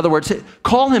 In other words,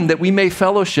 call him that we may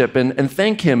fellowship and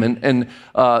thank him and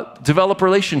develop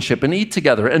relationship and eat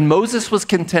together. And Moses was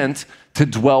content to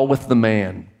dwell with the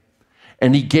man.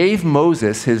 And he gave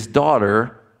Moses his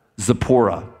daughter,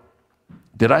 Zipporah.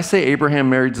 Did I say Abraham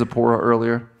married Zipporah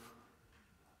earlier?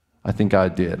 I think I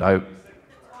did.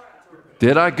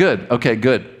 Did I? Good. Okay,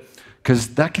 good.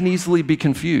 Because that can easily be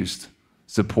confused.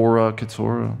 Zipporah,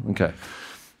 Keturah. Okay.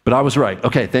 But I was right.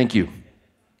 Okay, thank you.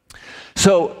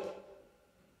 So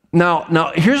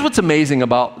now here's what's amazing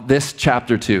about this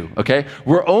chapter 2, okay?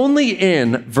 We're only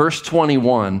in verse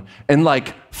 21, and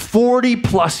like 40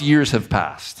 plus years have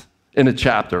passed in a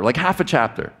chapter, like half a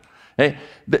chapter. Okay?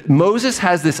 Moses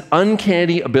has this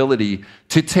uncanny ability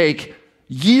to take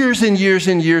years and years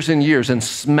and years and years and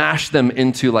smash them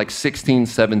into like 16,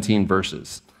 17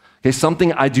 verses. Okay,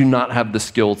 something I do not have the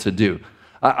skill to do.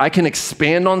 I can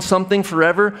expand on something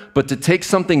forever, but to take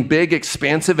something big,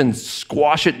 expansive, and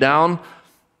squash it down,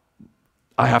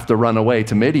 I have to run away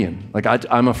to Midian. Like,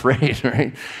 I'm afraid,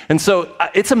 right? And so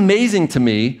it's amazing to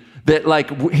me that,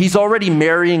 like, he's already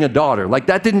marrying a daughter. Like,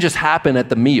 that didn't just happen at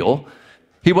the meal.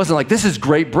 He wasn't like, this is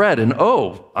great bread, and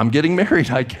oh, I'm getting married,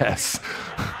 I guess.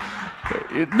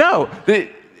 No,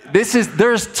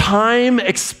 there's time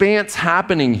expanse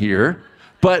happening here.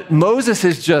 But Moses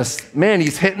is just, man,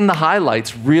 he's hitting the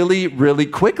highlights really, really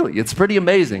quickly. It's pretty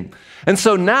amazing. And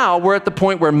so now we're at the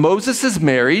point where Moses is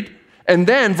married, and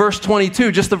then verse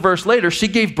 22, just a verse later, she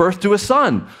gave birth to a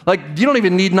son. Like, you don't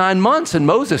even need 9 months in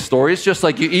Moses' story. It's just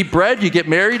like you eat bread, you get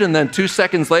married, and then 2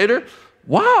 seconds later,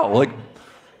 wow, like,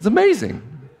 it's amazing.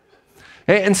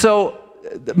 And so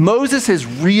Moses is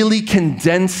really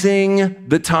condensing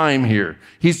the time here.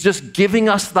 He's just giving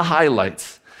us the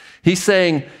highlights. He's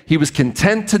saying he was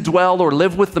content to dwell or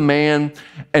live with the man,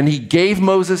 and he gave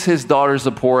Moses his daughter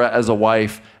Zipporah as a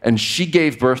wife, and she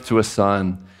gave birth to a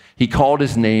son. He called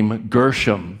his name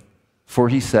Gershom, for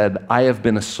he said, I have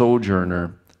been a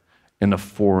sojourner in a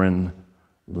foreign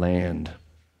land.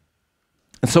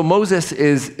 And so Moses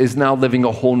is now living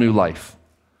a whole new life.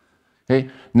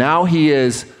 Okay? Now he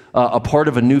is a part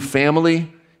of a new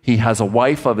family. He has a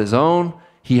wife of his own.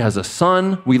 He has a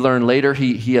son. We learn later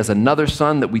he has another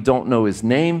son that we don't know his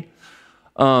name.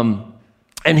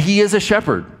 And he is a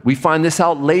shepherd. We find this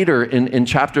out later in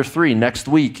chapter 3 next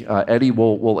week. Eddie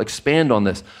will expand on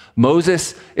this.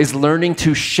 Moses is learning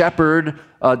to shepherd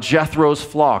Jethro's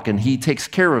flock, and he takes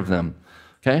care of them.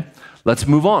 Okay, let's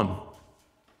move on.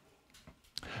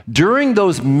 During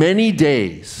those many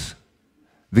days,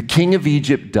 the king of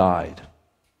Egypt died.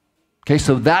 Okay,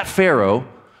 so that Pharaoh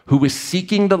who was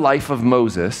seeking the life of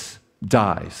Moses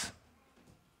dies.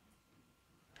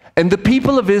 And the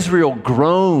people of Israel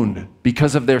groaned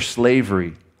because of their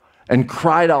slavery and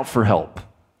cried out for help.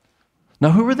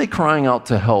 Now, who were they crying out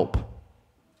to help?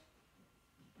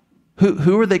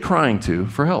 Who are they crying to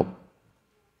for help?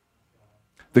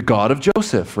 The God of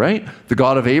Joseph, right? The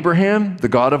God of Abraham, the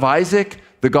God of Isaac,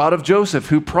 the God of Joseph,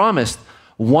 who promised,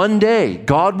 one day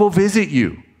God will visit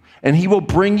you and he will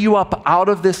bring you up out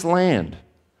of this land.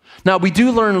 Now, we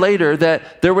do learn later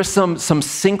that there was some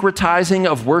syncretizing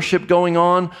of worship going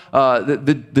on.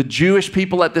 The Jewish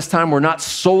people at this time were not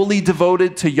solely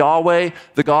devoted to Yahweh,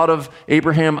 the God of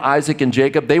Abraham, Isaac, and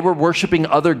Jacob. They were worshiping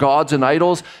other gods and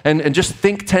idols. And just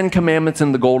think 10 Commandments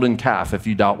and the golden calf, if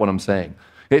you doubt what I'm saying.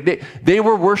 They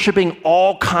were worshiping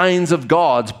all kinds of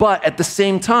gods, but at the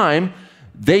same time,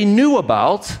 they knew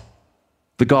about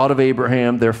the God of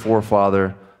Abraham, their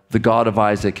forefather, the God of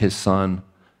Isaac, his son,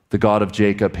 the God of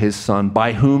Jacob, his son,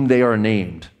 by whom they are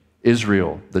named,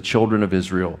 Israel, the children of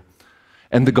Israel,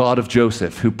 and the God of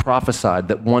Joseph, who prophesied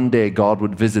that one day God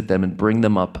would visit them and bring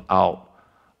them up out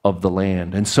of the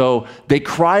land. And so they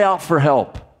cry out for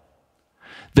help.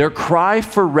 Their cry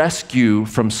for rescue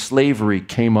from slavery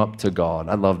came up to God.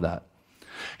 I love that.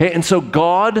 And so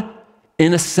God,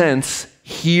 in a sense,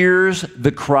 hears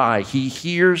the cry. He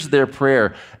hears their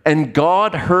prayer. And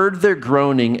God heard their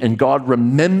groaning, and God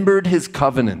remembered his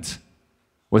covenant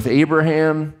with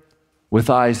Abraham, with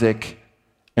Isaac,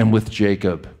 and with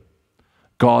Jacob.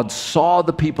 God saw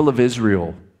the people of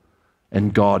Israel,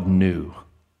 and God knew.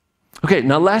 Okay,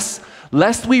 now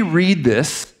lest we read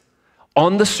this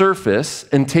on the surface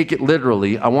and take it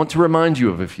literally, I want to remind you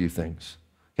of a few things.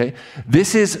 Okay?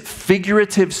 This is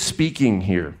figurative speaking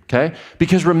here, okay?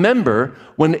 Because remember,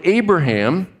 when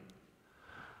Abraham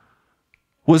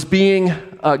was being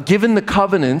given the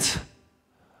covenant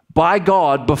by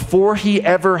God before he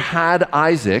ever had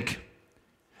Isaac,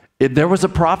 there was a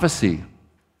prophecy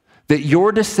that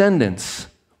your descendants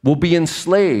will be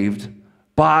enslaved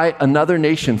by another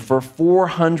nation for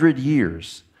 400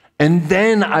 years, and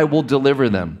then I will deliver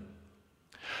them.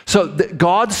 So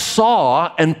God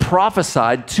saw and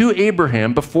prophesied to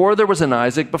Abraham before there was an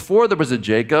Isaac, before there was a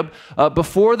Jacob,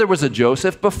 before there was a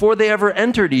Joseph, before they ever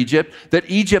entered Egypt, that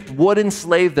Egypt would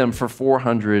enslave them for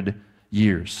 400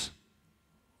 years.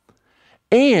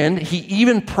 And he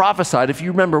even prophesied, if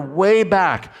you remember way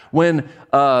back when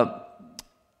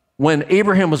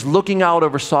Abraham was looking out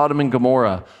over Sodom and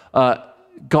Gomorrah,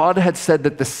 God had said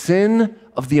that the sin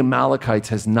of the Amalekites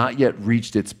has not yet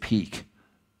reached its peak.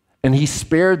 And he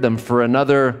spared them for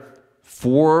another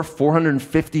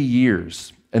 450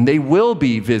 years. And they will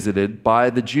be visited by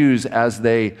the Jews as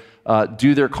they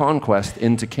do their conquest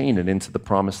into Canaan, into the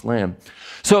promised land.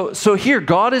 So here,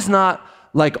 God is not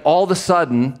like all of a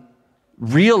sudden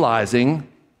realizing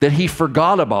that he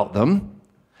forgot about them.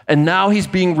 And now he's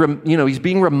being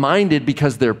reminded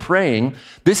because they're praying.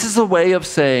 This is a way of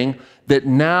saying that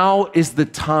now is the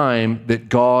time that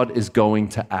God is going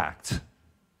to act.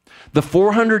 The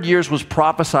 400 years was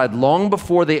prophesied long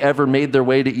before they ever made their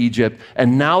way to Egypt,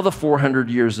 and now the 400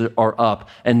 years are up,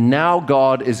 and now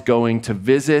God is going to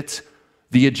visit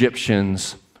the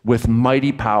Egyptians with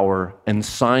mighty power and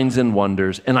signs and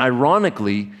wonders, and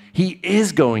ironically, he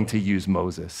is going to use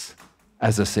Moses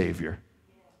as a savior.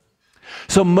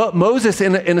 So Moses,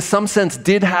 in some sense,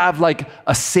 did have like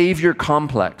a savior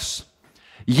complex,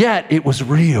 yet it was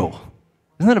real.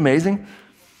 Isn't that amazing?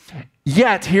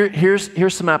 Yet,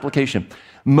 here's some application.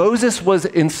 Moses was,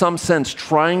 in some sense,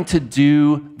 trying to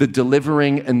do the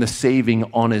delivering and the saving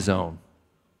on his own.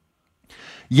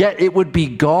 Yet, it would be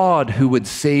God who would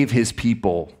save his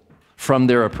people from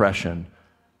their oppression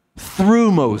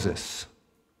through Moses.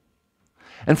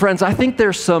 And friends, I think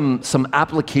there's some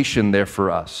application there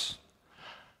for us.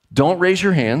 Don't raise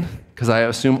your hand, because I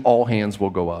assume all hands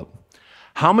will go up.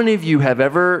 How many of you have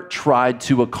ever tried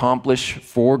to accomplish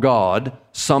for God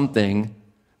something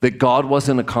that God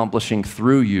wasn't accomplishing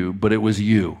through you, but it was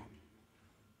you?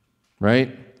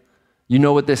 Right? You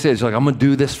know what this is. You're like, I'm going to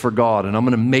do this for God, and I'm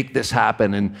going to make this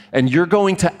happen. And you're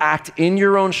going to act in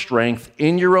your own strength,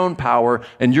 in your own power,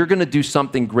 and you're going to do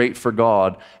something great for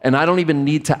God. And I don't even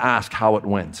need to ask how it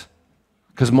went,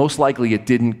 because most likely it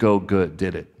didn't go good,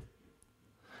 did it?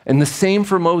 And the same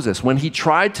for Moses. When he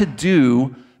tried to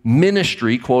do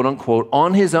ministry, quote unquote,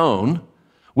 on his own,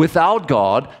 Without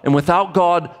God, and without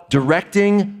God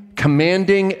directing,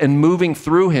 commanding, and moving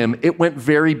through him, it went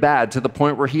very bad to the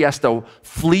point where he has to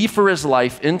flee for his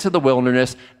life into the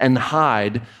wilderness and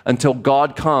hide until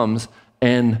God comes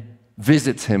and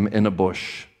visits him in a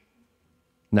bush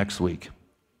next week.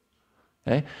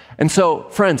 Okay? And so,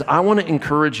 friends, I want to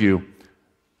encourage you,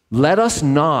 let us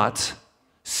not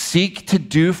seek to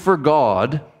do for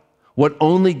God what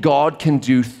only God can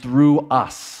do through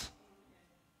us.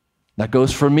 That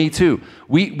goes for me too.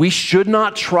 We should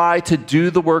not try to do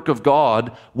the work of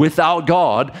God without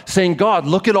God, saying, God,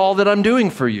 look at all that I'm doing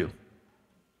for you.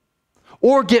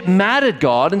 Or get mad at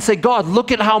God and say, God,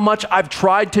 look at how much I've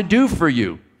tried to do for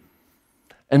you.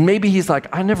 And maybe he's like,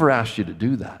 I never asked you to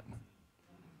do that.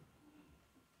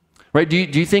 Right? Do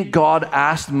you think God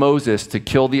asked Moses to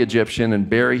kill the Egyptian and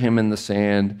bury him in the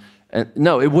sand? And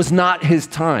no, it was not his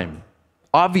time,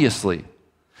 obviously.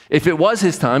 If it was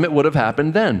his time, it would have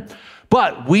happened then.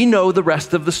 But we know the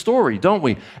rest of the story, don't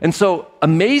we? And so,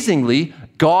 amazingly,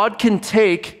 God can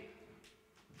take,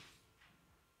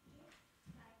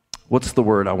 what's the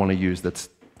word I want to use that's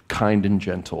kind and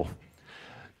gentle?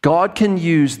 God can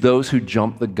use those who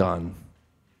jump the gun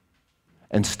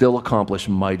and still accomplish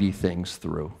mighty things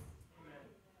through,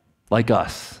 like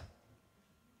us.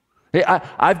 Hey,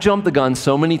 I've jumped the gun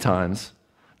so many times,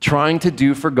 trying to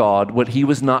do for God what he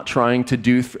was not trying to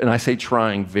do, and I say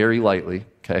trying very lightly,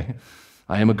 okay?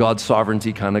 I am a God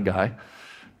sovereignty kind of guy,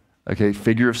 okay,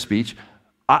 figure of speech.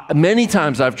 Many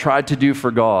times I've tried to do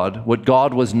for God what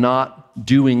God was not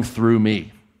doing through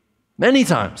me. Many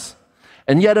times.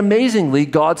 And yet amazingly,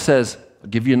 God says, I'll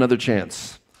give you another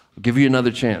chance. I'll give you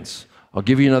another chance. I'll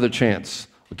give you another chance.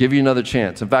 I'll give you another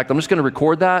chance. In fact, I'm just going to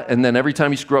record that, and then every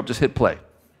time you screw up, just hit play.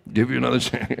 Give you another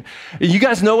chance. You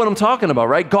guys know what I'm talking about,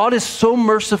 right? God is so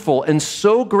merciful and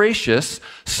so gracious,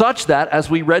 such that,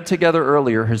 as we read together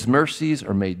earlier, his mercies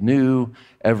are made new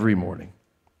every morning.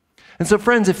 And so,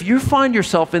 friends, if you find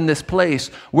yourself in this place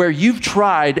where you've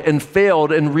tried and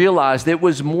failed and realized it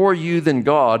was more you than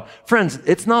God, friends,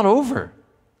 it's not over.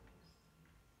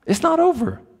 It's not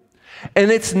over.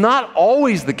 And it's not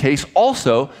always the case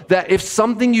also that if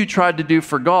something you tried to do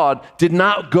for God did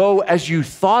not go as you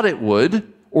thought it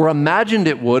would, or imagined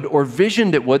it would, or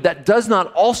visioned it would, that does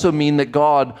not also mean that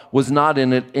God was not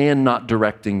in it and not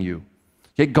directing you.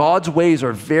 Okay, God's ways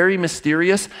are very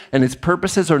mysterious, and his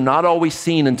purposes are not always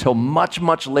seen until much,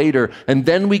 much later. And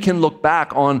then we can look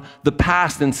back on the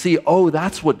past and see, oh,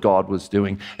 that's what God was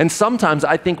doing. And sometimes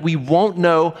I think we won't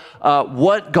know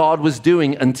what God was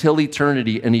doing until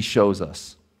eternity, and he shows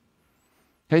us.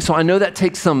 Okay, so I know that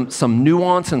takes some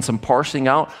nuance and some parsing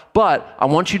out, but I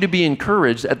want you to be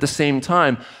encouraged at the same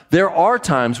time. There are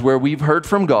times where we've heard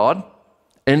from God,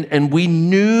 and we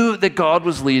knew that God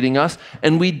was leading us,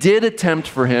 and we did attempt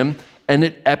for him, and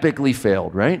it epically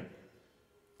failed, right?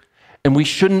 And we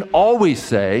shouldn't always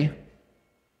say,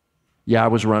 yeah, I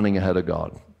was running ahead of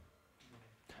God.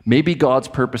 Maybe God's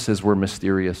purposes were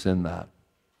mysterious in that.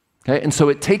 Okay, and so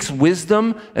it takes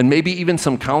wisdom and maybe even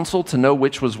some counsel to know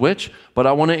which was which, but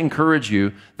I want to encourage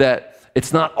you that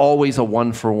it's not always a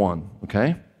one-for-one,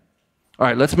 okay? All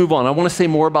right, let's move on. I want to say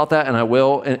more about that, and I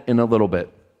will in a little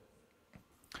bit.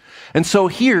 And so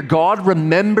here, God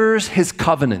remembers his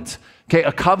covenant. Okay,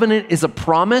 a covenant is a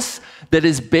promise that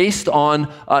is based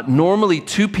on normally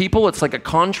two people. It's like a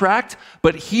contract.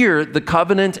 But here, the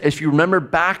covenant, if you remember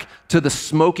back to the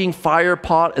smoking fire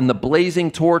pot and the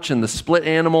blazing torch and the split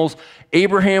animals,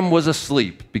 Abraham was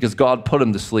asleep because God put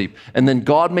him to sleep. And then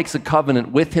God makes a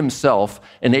covenant with himself,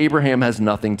 and Abraham has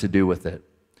nothing to do with it.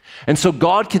 And so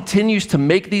God continues to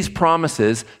make these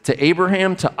promises to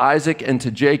Abraham, to Isaac, and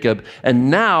to Jacob.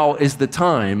 And now is the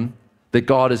time that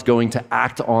God is going to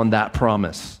act on that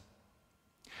promise.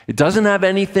 It doesn't have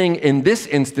anything in this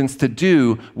instance to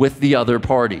do with the other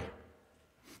party.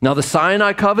 Now, the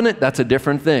Sinai covenant, that's a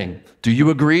different thing. Do you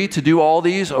agree to do all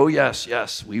these? Oh,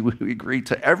 yes, we agree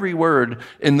to every word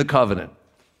in the covenant.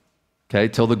 Okay,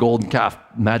 till the golden calf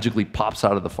magically pops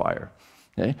out of the fire.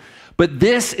 Okay? But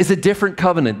this is a different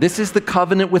covenant. This is the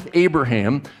covenant with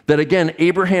Abraham, that again,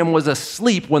 Abraham was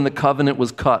asleep when the covenant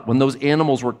was cut, when those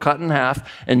animals were cut in half,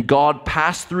 and God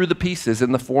passed through the pieces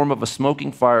in the form of a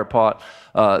smoking fire pot,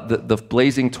 the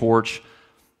blazing torch,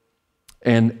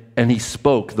 and he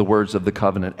spoke the words of the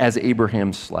covenant as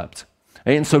Abraham slept.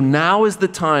 And so now is the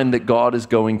time that God is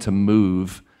going to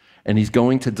move, and he's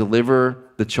going to deliver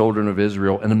the children of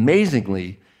Israel. And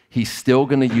amazingly, he's still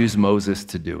going to use Moses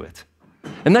to do it.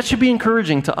 And that should be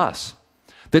encouraging to us,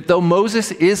 that though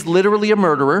Moses is literally a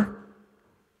murderer,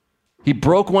 he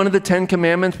broke one of the 10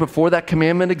 commandments before that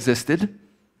commandment existed,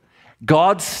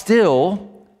 God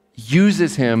still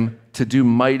uses him to do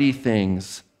mighty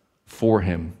things for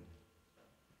him.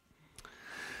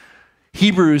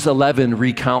 Hebrews 11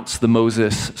 recounts the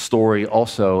Moses story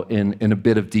also in a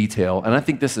bit of detail, and I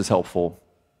think this is helpful.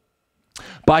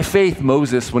 By faith,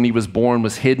 Moses, when he was born,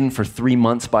 was hidden for 3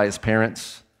 months by his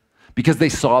parents because they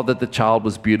saw that the child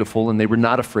was beautiful and they were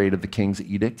not afraid of the king's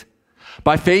edict.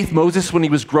 By faith, Moses, when he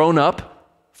was grown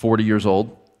up, 40 years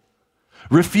old,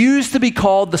 refused to be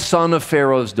called the son of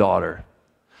Pharaoh's daughter,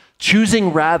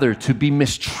 choosing rather to be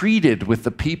mistreated with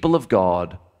the people of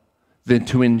God than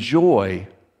to enjoy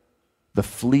the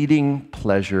fleeting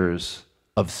pleasures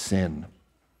of sin.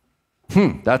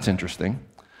 That's interesting.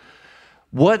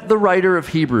 What the writer of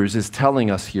Hebrews is telling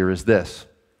us here is this,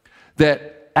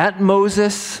 that at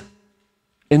Moses'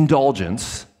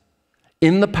 indulgence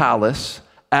in the palace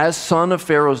as son of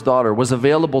Pharaoh's daughter was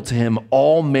available to him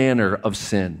all manner of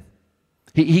sin.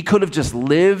 He could have just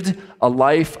lived a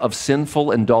life of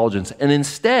sinful indulgence, and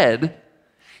instead,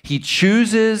 he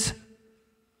chooses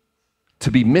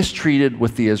to be mistreated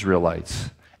with the Israelites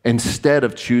instead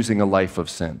of choosing a life of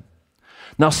sin.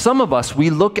 Now, some of us, we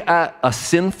look at a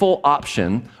sinful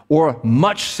option or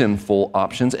much sinful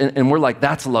options, and we're like,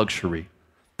 that's luxury.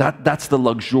 That's the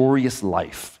luxurious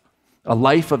life, a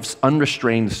life of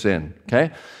unrestrained sin,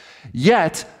 okay?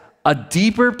 Yet, a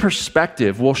deeper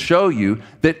perspective will show you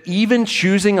that even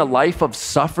choosing a life of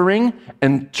suffering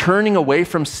and turning away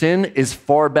from sin is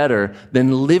far better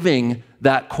than living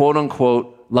that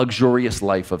quote-unquote luxurious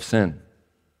life of sin.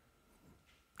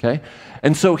 Okay?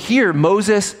 And so here,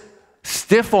 Moses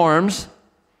stiff arms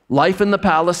life in the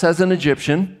palace as an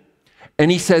Egyptian, and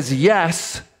he says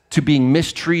yes to being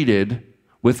mistreated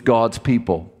with God's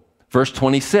people. Verse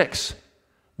 26,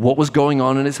 what was going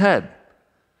on in his head?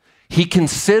 He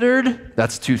considered,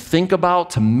 that's to think about,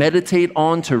 to meditate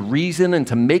on, to reason, and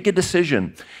to make a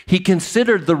decision. He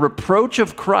considered the reproach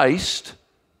of Christ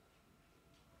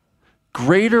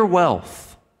greater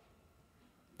wealth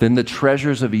than the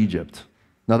treasures of Egypt.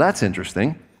 Now that's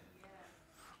interesting.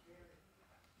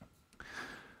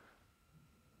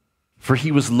 For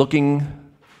he was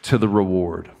looking to the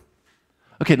reward.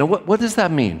 Okay, now what does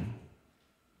that mean?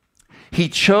 He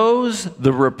chose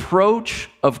the reproach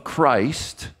of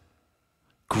Christ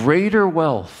greater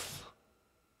wealth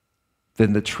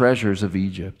than the treasures of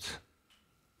Egypt,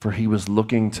 for he was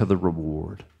looking to the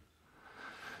reward.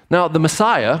 Now, the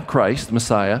Messiah, Christ, the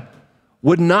Messiah,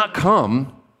 would not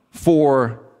come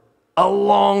for a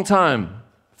long time,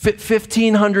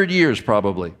 1,500 years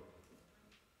probably.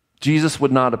 Jesus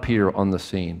would not appear on the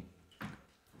scene.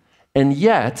 And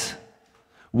yet,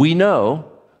 we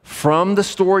know from the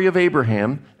story of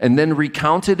Abraham, and then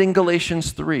recounted in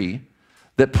Galatians 3,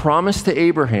 that promise to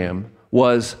Abraham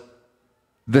was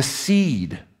the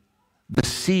seed,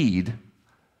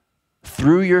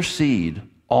 through your seed,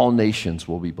 all nations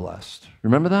will be blessed.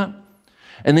 Remember that?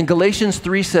 And then Galatians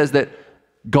 3 says that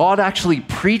God actually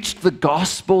preached the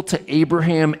gospel to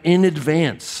Abraham in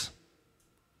advance.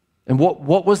 And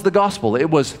what was the gospel? It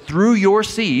was through your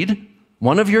seed,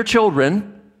 one of your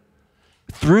children,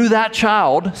 through that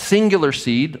child, singular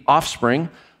seed, offspring,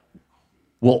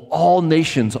 will all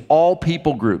nations, all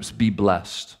people groups be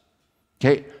blessed.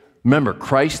 Okay? Remember,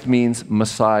 Christ means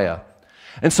Messiah.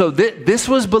 And so this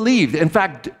was believed. In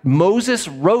fact, Moses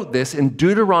wrote this in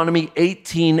Deuteronomy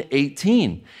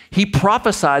 18:18. He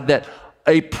prophesied that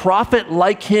a prophet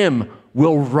like him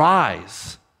will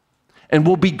rise and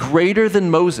will be greater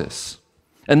than Moses.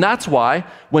 And that's why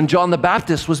when John the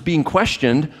Baptist was being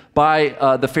questioned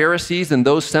by the Pharisees and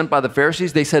those sent by the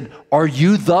Pharisees, they said, "Are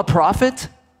you the prophet?"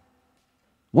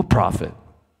 What prophet?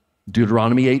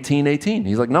 Deuteronomy 18:18.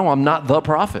 He's like, "No, I'm not the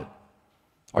prophet."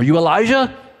 "Are you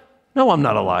Elijah?" "No, I'm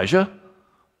not Elijah."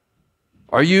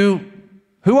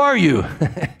 Who are you?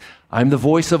 "I'm the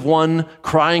voice of one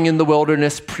crying in the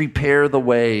wilderness, prepare the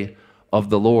way of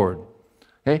the Lord."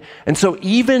 Okay? And so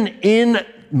even in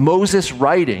Moses'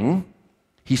 writing,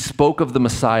 he spoke of the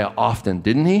Messiah often,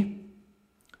 didn't he?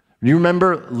 You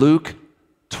remember Luke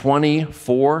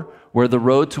 24, where the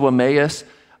road to Emmaus,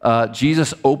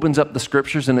 Jesus opens up the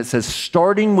scriptures and it says,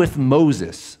 starting with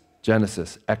Moses,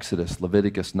 Genesis, Exodus,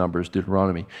 Leviticus, Numbers,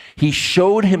 Deuteronomy, he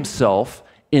showed himself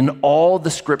in all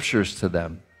the scriptures to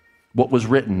them, what was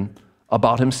written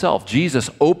about himself. Jesus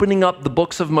opening up the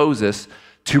books of Moses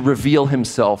to reveal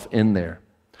himself in there.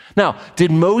 Now,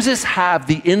 did Moses have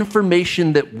the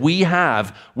information that we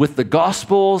have with the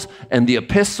Gospels and the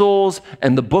epistles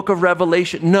and the book of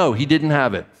Revelation? No, he didn't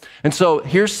have it. And so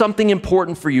here's something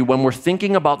important for you when we're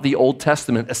thinking about the Old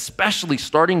Testament, especially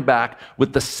starting back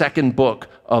with the second book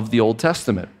of the Old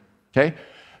Testament, okay?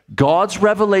 God's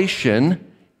revelation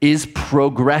is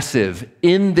progressive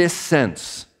in this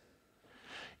sense.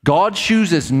 God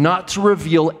chooses not to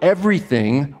reveal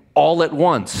everything all at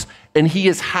once, and he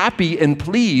is happy and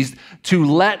pleased to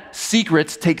let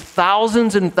secrets take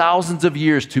thousands and thousands of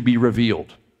years to be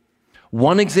revealed.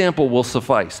 One example will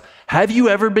suffice. Have you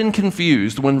ever been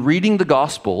confused when reading the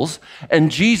Gospels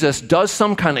and Jesus does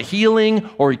some kind of healing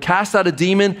or he casts out a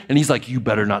demon and he's like, you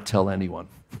better not tell anyone?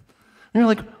 And you're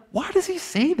like, why does he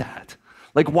say that?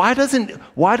 Like, why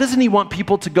doesn't he want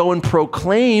people to go and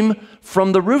proclaim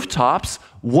from the rooftops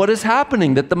what is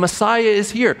happening, that the Messiah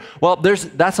is here? Well,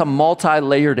 that's a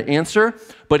multi-layered answer,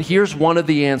 but here's one of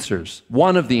the answers.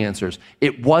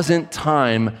 It wasn't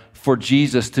time for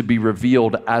Jesus to be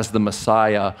revealed as the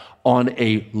Messiah on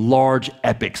a large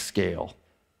epic scale.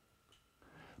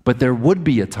 But there would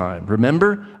be a time.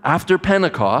 Remember, after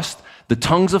Pentecost, the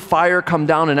tongues of fire come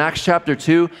down in Acts chapter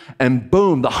 2, and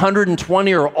boom, the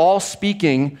 120 are all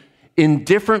speaking in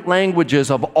different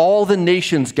languages of all the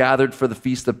nations gathered for the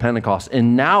Feast of Pentecost.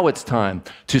 And now it's time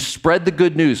to spread the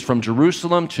good news from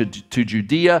Jerusalem to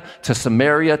Judea, to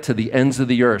Samaria, to the ends of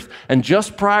the earth. And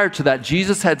just prior to that,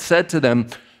 Jesus had said to them,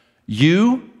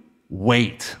 you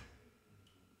wait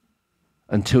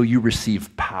until you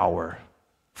receive power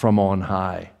from on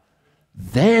high.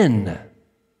 Then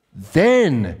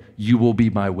you will be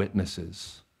my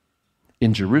witnesses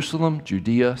in Jerusalem,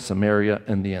 Judea, Samaria,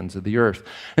 and the ends of the earth.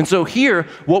 And so here,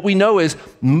 what we know is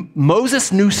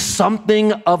Moses knew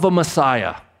something of a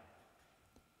Messiah,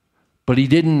 but he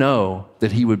didn't know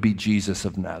that he would be Jesus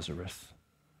of Nazareth.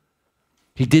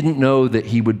 He didn't know that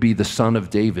he would be the son of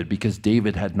David because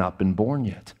David had not been born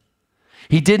yet.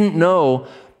 He didn't know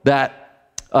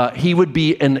that he would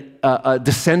be a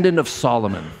descendant of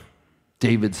Solomon,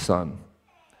 David's son.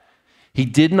 He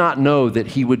did not know that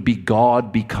he would be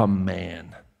God become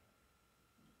man.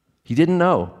 He didn't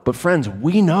know. But friends,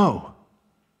 we know.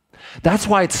 That's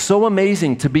why it's so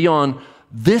amazing to be on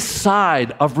this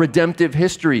side of redemptive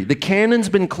history. The canon's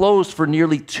been closed for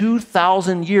nearly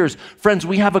 2,000 years. Friends,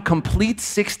 we have a complete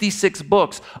 66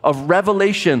 books of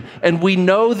revelation, and we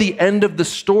know the end of the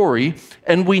story,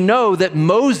 and we know that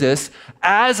Moses,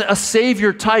 as a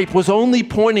savior type, was only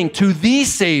pointing to the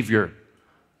Savior,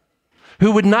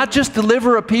 who would not just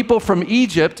deliver a people from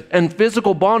Egypt and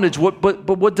physical bondage,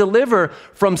 but would deliver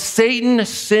from Satan,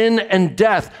 sin, and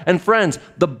death. And friends,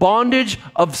 the bondage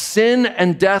of sin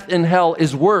and death in hell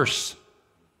is worse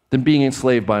than being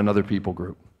enslaved by another people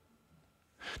group.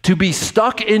 To be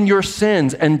stuck in your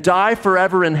sins and die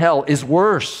forever in hell is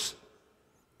worse.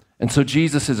 And so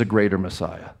Jesus is a greater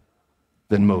Messiah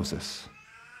than Moses.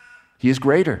 He is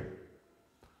greater.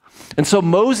 And so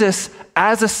Moses,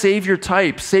 as a savior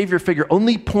type, savior figure,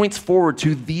 only points forward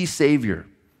to the Savior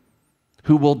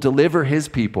who will deliver his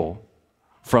people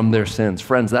from their sins.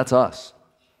 Friends, that's us.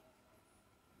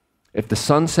 If the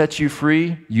Son sets you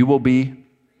free, you will be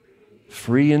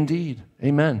free indeed.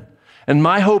 Amen. And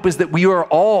my hope is that we are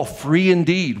all free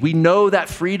indeed. We know that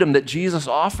freedom that Jesus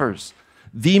offers,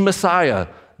 the Messiah,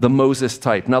 the Moses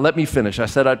type. Now let me finish. I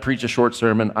said I'd preach a short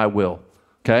sermon. I will.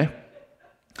 Okay?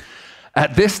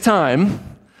 At this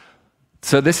time,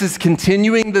 so this is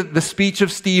continuing the speech of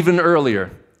Stephen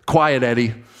earlier. Quiet,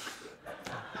 Eddie.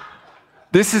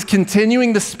 This is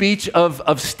continuing the speech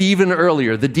of Stephen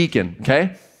earlier, the deacon,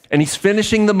 okay? And he's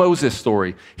finishing the Moses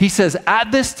story. He says,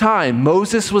 at this time,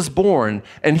 Moses was born,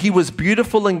 and he was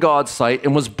beautiful in God's sight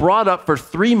and was brought up for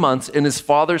 3 months in his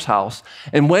father's house.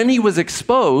 And when he was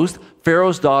exposed,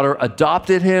 Pharaoh's daughter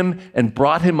adopted him and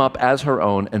brought him up as her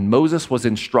own, and Moses was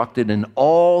instructed in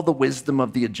all the wisdom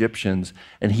of the Egyptians,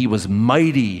 and he was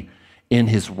mighty in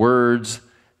his words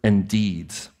and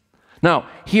deeds. Now,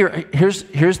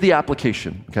 here's the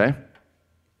application, okay?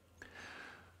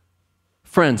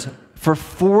 Friends, for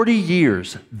 40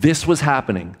 years, this was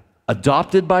happening.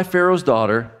 Adopted by Pharaoh's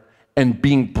daughter and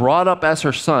being brought up as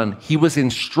her son, he was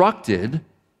instructed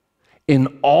in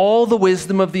all the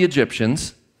wisdom of the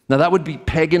Egyptians. Now, that would be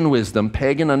pagan wisdom,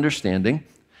 pagan understanding.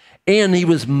 And he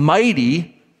was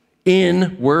mighty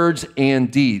in words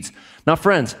and deeds. Now,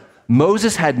 friends,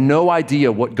 Moses had no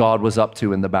idea what God was up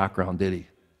to in the background, did he?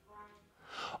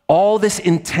 All this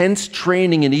intense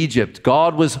training in Egypt,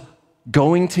 God was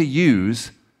going to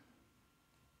use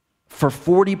for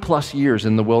 40 plus years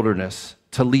in the wilderness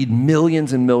to lead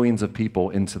millions and millions of people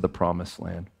into the promised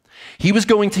land. He was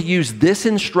going to use this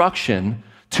instruction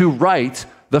to write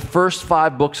the first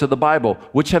 5 books of the Bible,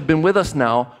 which have been with us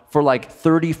now for like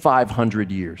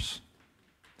 3,500 years.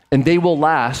 And they will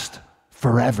last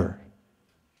forever.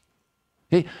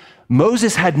 Okay?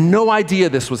 Moses had no idea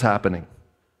this was happening,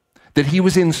 that he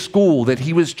was in school, that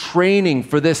he was training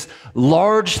for this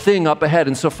large thing up ahead.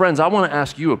 And so, friends, I want to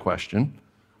ask you a question.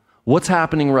 What's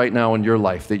happening right now in your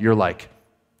life that you're like,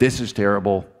 this is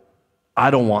terrible. I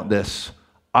don't want this.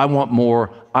 I want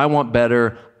more. I want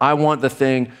better. I want the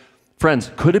thing.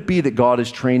 Friends, could it be that God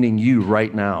is training you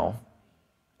right now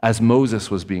as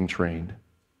Moses was being trained?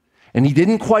 And he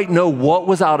didn't quite know what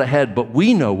was out ahead, but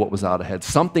we know what was out ahead.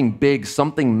 Something big,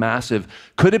 something massive.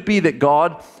 Could it be that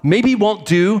God maybe won't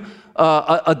do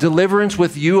a deliverance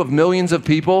with you of millions of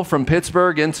people from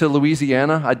Pittsburgh into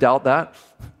Louisiana? I doubt that.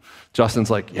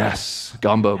 Justin's like, yes,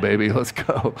 gumbo, baby, let's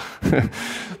go.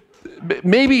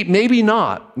 Maybe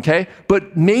not, okay?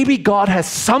 But maybe God has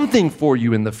something for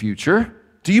you in the future.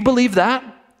 Do you believe that?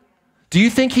 Do you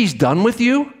think he's done with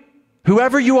you?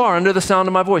 Whoever you are under the sound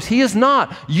of my voice, he is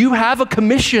not. You have a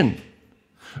commission.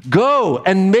 Go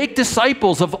and make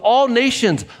disciples of all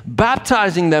nations,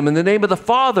 baptizing them in the name of the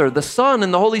Father, the Son,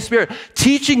 and the Holy Spirit,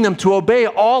 teaching them to obey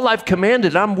all I've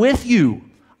commanded. I'm with you.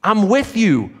 I'm with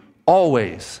you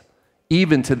always,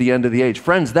 even to the end of the age.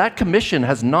 Friends, that commission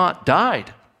has not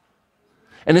died.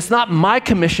 And it's not my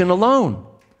commission alone.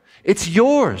 It's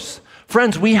yours.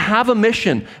 Friends, we have a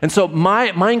mission. And so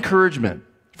my encouragement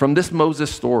from this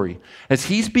Moses story, as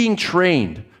he's being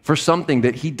trained for something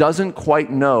that he doesn't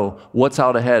quite know what's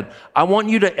out ahead, I want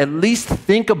you to at least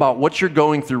think about what you're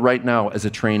going through right now as a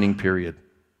training period.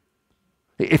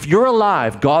 If you're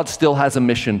alive, God still has a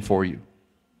mission for you.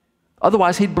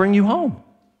 Otherwise, he'd bring you home.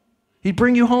 He'd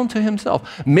bring you home to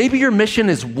himself. Maybe your mission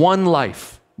is one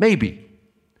life. Maybe.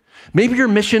 Maybe your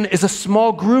mission is a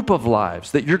small group of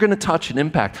lives that you're going to touch and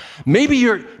impact. Maybe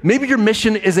your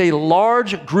mission is a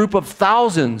large group of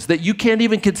thousands that you can't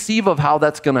even conceive of how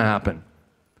that's going to happen.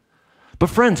 But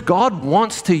friends, God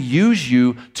wants to use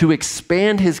you to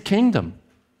expand his kingdom.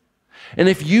 And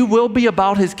if you will be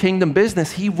about his kingdom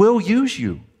business, he will use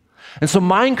you. And so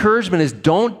my encouragement is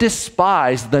don't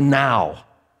despise the now.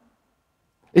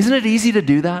 Isn't it easy to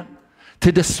do that?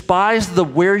 To despise the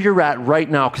where you're at right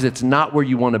now because it's not where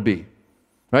you want to be,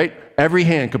 right? Every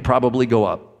hand could probably go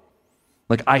up.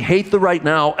 Like, I hate the right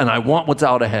now and I want what's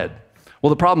out ahead. Well,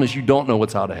 the problem is you don't know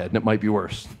what's out ahead and it might be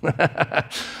worse.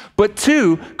 But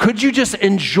two, could you just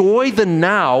enjoy the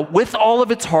now with all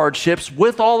of its hardships,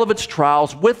 with all of its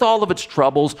trials, with all of its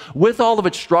troubles, with all of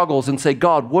its struggles and say,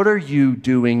 God, what are you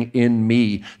doing in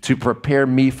me to prepare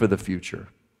me for the future?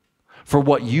 For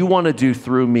what you want to do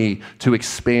through me to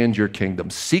expand your kingdom.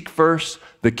 Seek first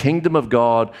the kingdom of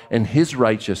God and his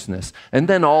righteousness, and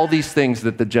then all these things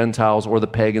that the Gentiles or the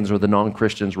pagans or the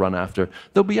non-Christians run after,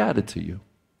 they'll be added to you.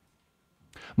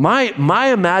 My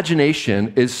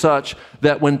imagination is such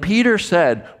that when Peter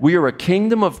said we are a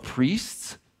kingdom of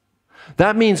priests,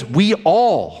 that means we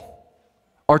all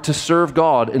are to serve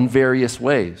God in various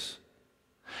ways.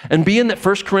 And being that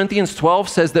 1 Corinthians 12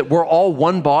 says that we're all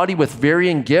one body with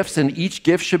varying gifts and each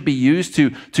gift should be used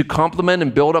to complement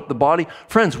and build up the body,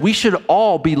 friends, we should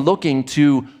all be looking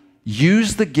to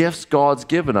use the gifts God's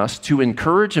given us to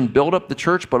encourage and build up the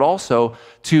church, but also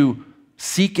to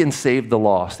seek and save the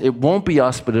lost. It won't be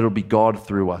us, but it'll be God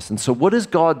through us. And so what is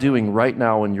God doing right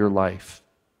now in your life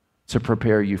to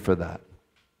prepare you for that?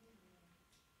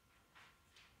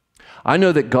 I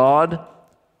know that God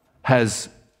has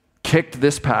kicked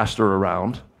this pastor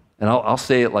around, and I'll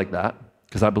say it like that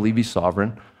because I believe he's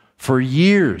sovereign, for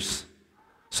years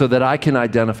so that I can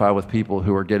identify with people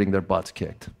who are getting their butts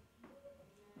kicked.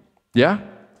 Yeah?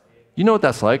 You know what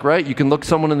that's like, right? You can look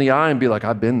someone in the eye and be like,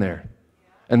 I've been there.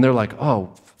 And they're like,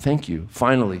 oh, thank you.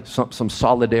 Finally, some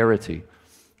solidarity.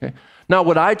 Okay? Now,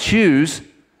 would I choose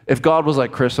if God was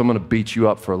like, Chris, I'm going to beat you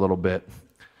up for a little bit,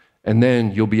 and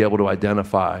then you'll be able to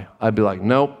identify? I'd be like,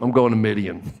 nope, I'm going to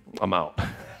Midian. I'm out.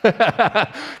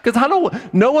 Because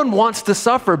no one wants to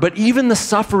suffer, but even the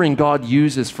suffering God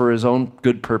uses for his own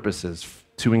good purposes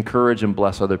to encourage and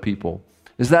bless other people.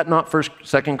 Is that not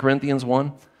 2 Corinthians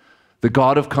 1? The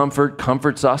God of comfort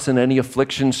comforts us in any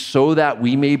affliction so that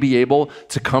we may be able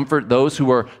to comfort those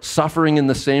who are suffering in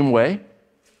the same way.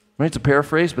 Right? It's a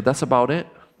paraphrase, but that's about it.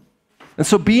 And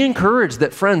so be encouraged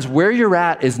that, friends, where you're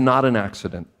at is not an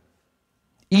accident.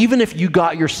 Even if you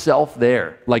got yourself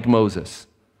there, like Moses.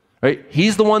 Right?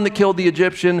 He's the one that killed the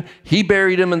Egyptian. He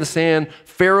buried him in the sand.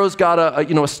 Pharaoh's got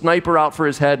a sniper out for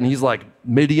his head, and he's like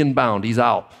Midian bound. He's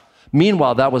out.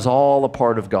 Meanwhile, that was all a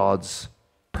part of God's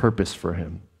purpose for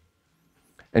him.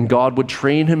 And God would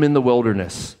train him in the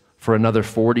wilderness for another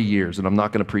 40 years. And I'm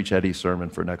not going to preach Eddie's sermon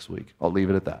for next week. I'll leave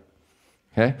it at that.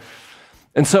 Okay?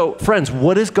 And so, friends,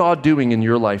 what is God doing in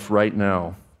your life right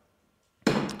now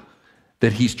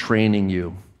that he's training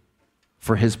you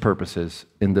for his purposes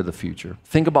into the future?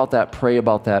 Think about that, pray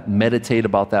about that, meditate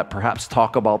about that, perhaps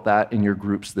talk about that in your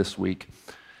groups this week.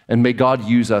 And may God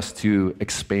use us to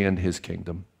expand his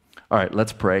kingdom. All right,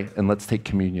 let's pray and let's take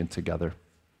communion together.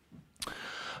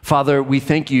 Father, we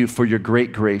thank you for your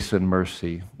great grace and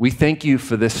mercy. We thank you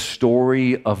for this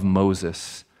story of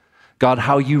Moses. God,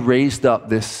 how you raised up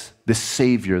this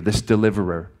Savior, this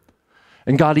deliverer.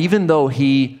 And God, even though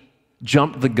he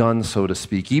jumped the gun, so to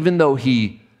speak, even though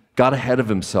he got ahead of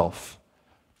himself,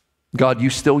 God, you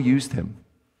still used him.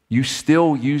 You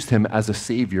still used him as a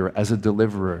Savior, as a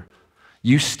deliverer.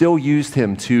 You still used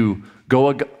him to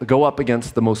go up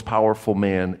against the most powerful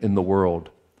man in the world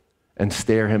and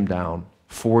stare him down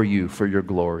for you, for your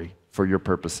glory, for your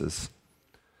purposes.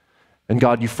 And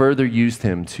God, you further used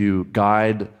him to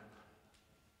guide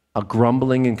a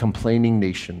grumbling and complaining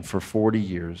nation for 40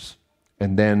 years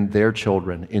and then their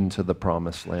children into the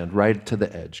promised land, right to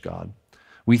the edge, God.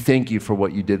 We thank you for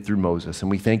what you did through Moses, and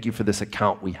we thank you for this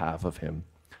account we have of him.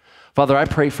 Father, I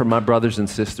pray for my brothers and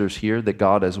sisters here that,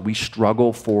 God, as we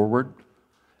struggle forward,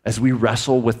 as we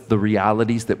wrestle with the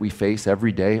realities that we face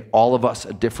every day, all of us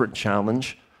a different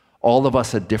challenge, all of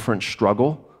us a different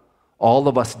struggle, all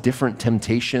of us different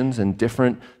temptations and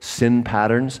different sin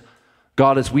patterns.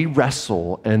 God, as we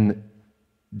wrestle and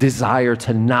desire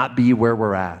to not be where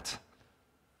we're at,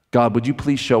 God, would you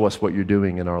please show us what you're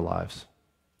doing in our lives?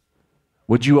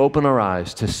 Would you open our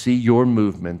eyes to see your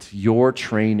movement, your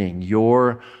training,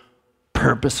 your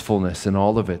purposefulness in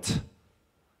all of it?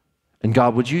 And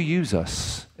God, would you use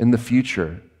us in the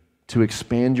future to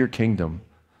expand your kingdom,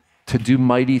 to do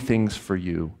mighty things for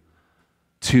you,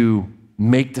 to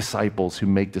make disciples who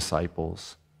make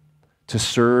disciples, to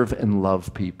serve and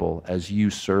love people as you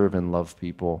serve and love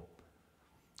people.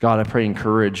 God, I pray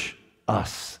encourage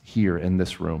us here in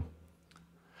this room.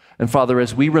 And Father,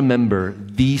 as we remember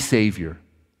the Savior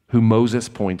who Moses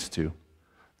points to,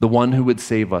 the one who would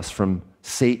save us from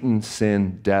Satan,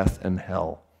 sin, death, and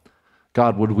hell,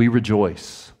 God, would we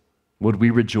rejoice? Would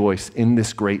we rejoice in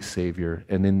this great Savior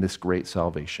and in this great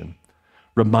salvation?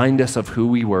 Remind us of who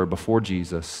we were before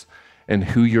Jesus and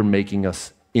who you're making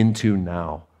us into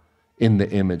now in the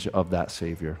image of that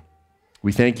Savior.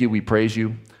 We thank you. We praise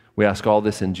you. We ask all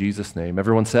this in Jesus' name.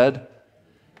 Everyone said,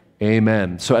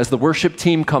 amen. So as the worship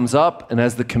team comes up and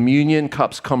as the communion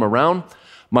cups come around,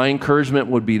 my encouragement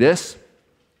would be this.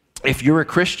 If you're a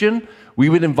Christian, we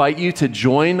would invite you to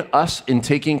join us in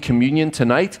taking communion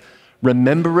tonight,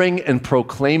 remembering and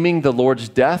proclaiming the Lord's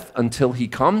death until he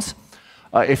comes.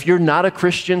 If you're not a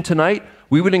Christian tonight,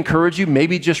 we would encourage you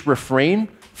maybe just refrain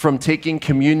from taking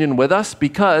communion with us,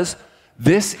 because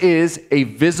this is a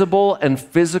visible and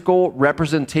physical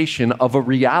representation of a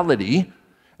reality,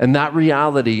 and that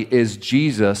reality is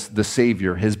Jesus, the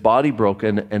Savior, his body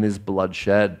broken and his blood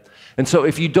shed. And so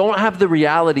if you don't have the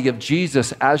reality of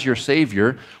Jesus as your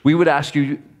Savior, we would ask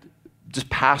you just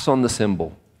pass on the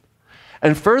symbol.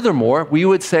 And furthermore, we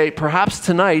would say perhaps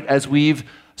tonight, as we've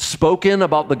spoken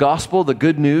about the gospel, the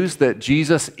good news that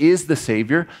Jesus is the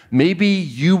Savior, maybe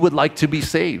you would like to be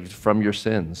saved from your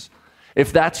sins.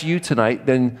 If that's you tonight,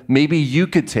 then maybe you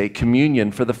could take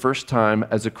communion for the first time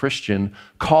as a Christian,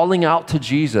 calling out to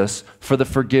Jesus for the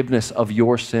forgiveness of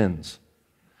your sins.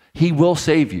 He will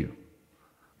save you.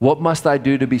 What must I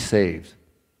do to be saved?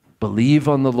 Believe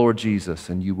on the Lord Jesus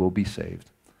and you will be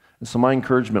saved. And so my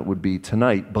encouragement would be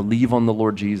tonight, believe on the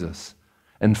Lord Jesus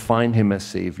and find him as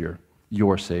Savior,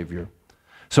 your Savior.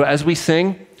 So as we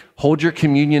sing, hold your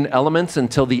communion elements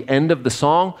until the end of the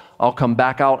song. I'll come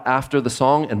back out after the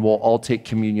song and we'll all take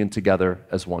communion together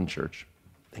as one church.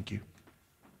 Thank you.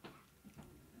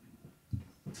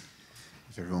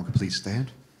 If everyone could please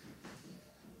stand.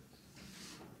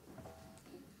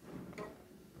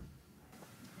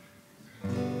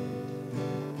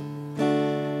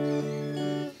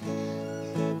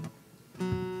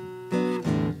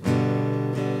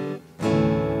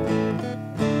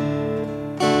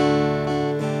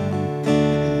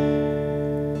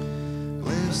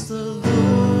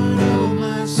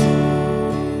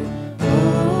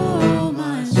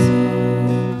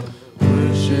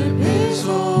 Worship his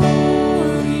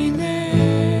holy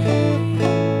name.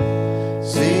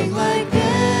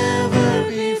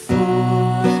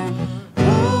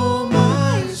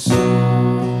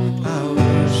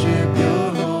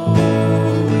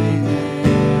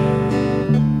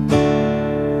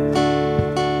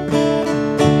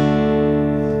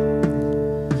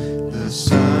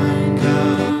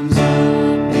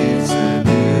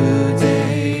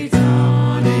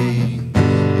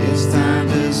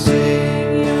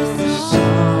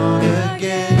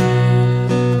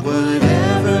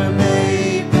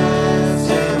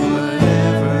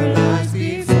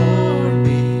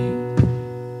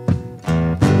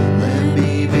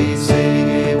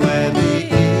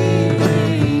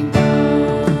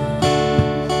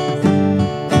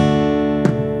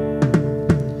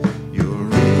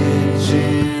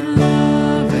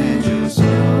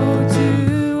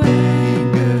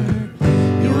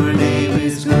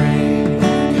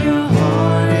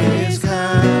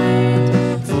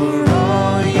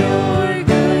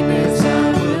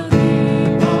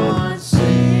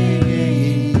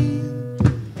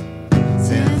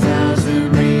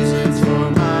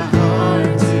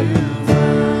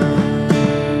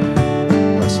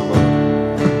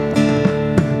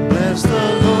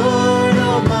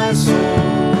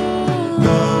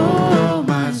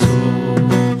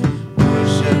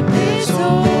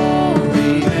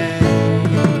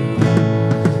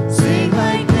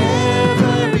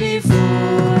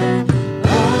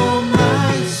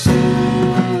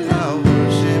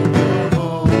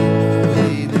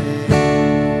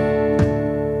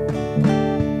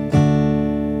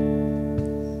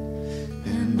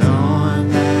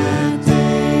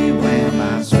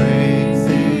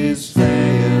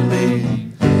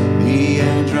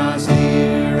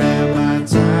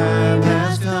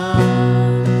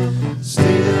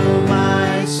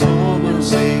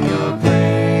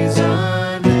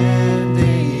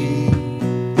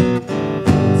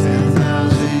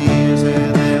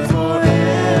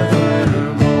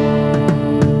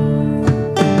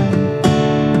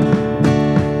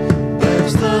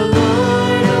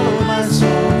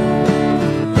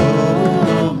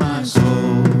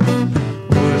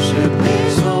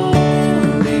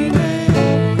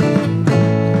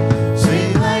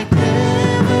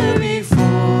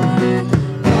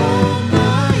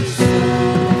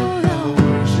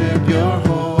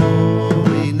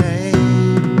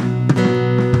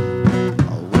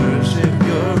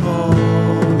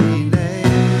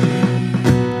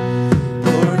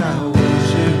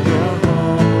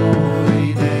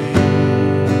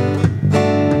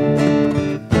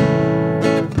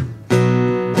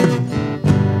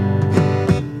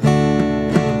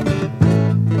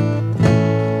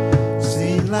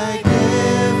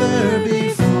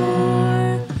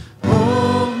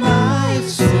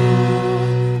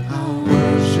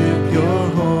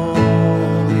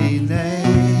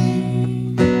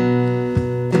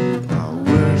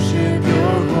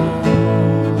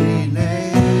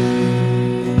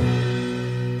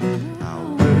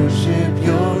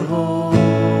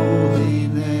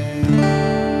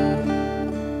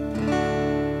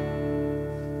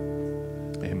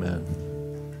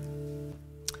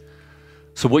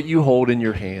 So what you hold in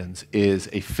your hands is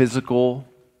a physical,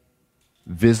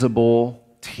 visible,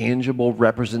 tangible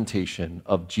representation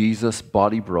of Jesus'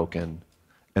 body broken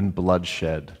and blood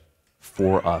shed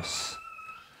for us.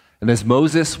 And as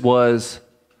Moses was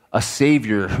a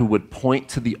savior who would point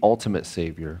to the ultimate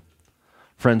savior,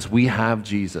 friends, we have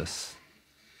Jesus,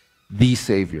 the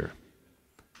savior.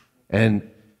 And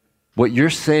what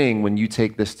you're saying when you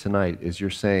take this tonight is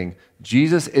you're saying,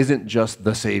 Jesus isn't just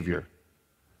the savior.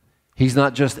 He's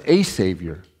not just a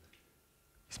savior.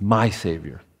 He's my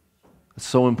savior. It's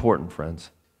so important, friends.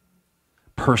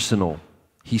 Personal.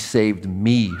 He saved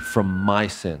me from my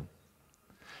sin.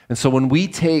 And so when we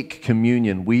take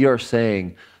communion, we are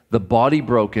saying the body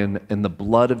broken and the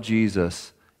blood of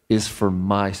Jesus is for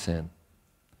my sin.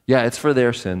 Yeah, it's for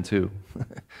their sin too,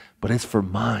 but it's for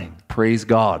mine. Praise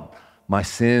God. My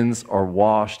sins are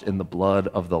washed in the blood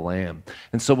of the Lamb.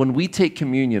 And so when we take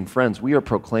communion, friends, we are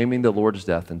proclaiming the Lord's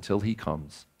death until he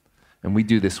comes. And we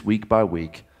do this week by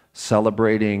week,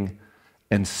 celebrating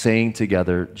and saying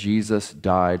together, Jesus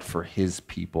died for his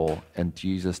people, and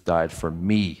Jesus died for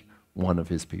me, one of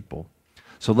his people.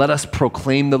 So let us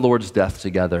proclaim the Lord's death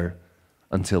together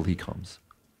until he comes.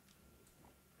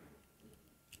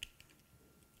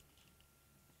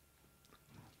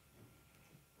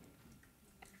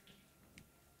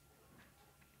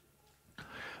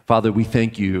 Father, we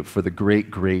thank you for the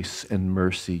great grace and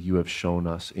mercy you have shown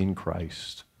us in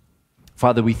Christ.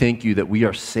 Father, we thank you that we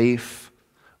are safe,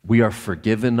 we are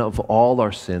forgiven of all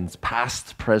our sins,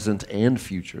 past, present, and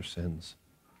future sins.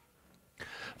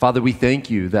 Father, we thank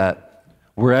you that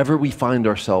wherever we find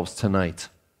ourselves tonight,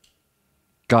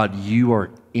 God, you are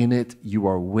in it, you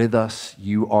are with us,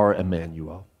 you are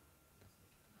Emmanuel.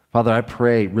 Father, I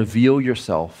pray, reveal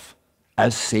yourself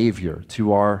as Savior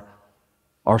to our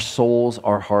souls,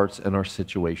 our hearts, and our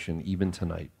situation, even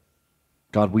tonight.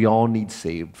 God, we all need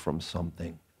saved from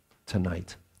something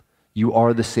tonight. You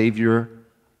are the Savior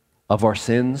of our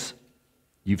sins.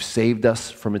 You've saved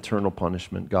us from eternal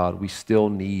punishment, God. We still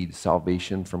need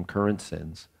salvation from current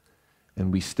sins,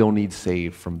 and we still need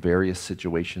saved from various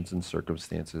situations and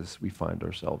circumstances we find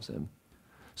ourselves in.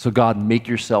 So, God, make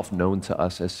yourself known to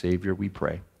us as Savior, we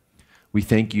pray. We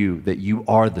thank you that you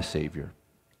are the Savior,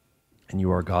 and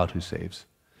you are God who saves.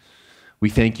 We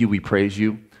thank you, we praise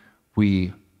you,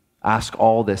 we ask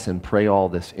all this and pray all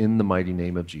this in the mighty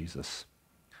name of Jesus.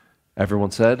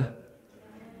 Everyone said,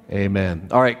 amen.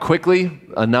 All right, quickly,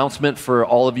 announcement for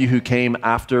all of you who came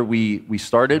after we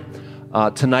started.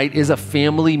 Tonight is a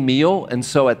family meal, and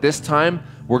so at this time,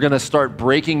 we're going to start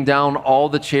breaking down all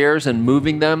the chairs and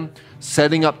moving them,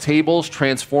 setting up tables,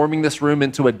 transforming this room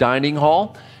into a dining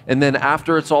hall. And then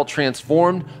after it's all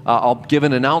transformed, I'll give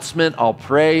an announcement, I'll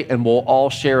pray, and we'll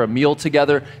all share a meal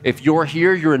together. If you're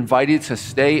here, you're invited to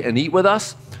stay and eat with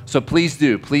us. So please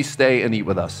do. Please stay and eat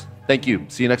with us. Thank you.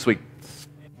 See you next week.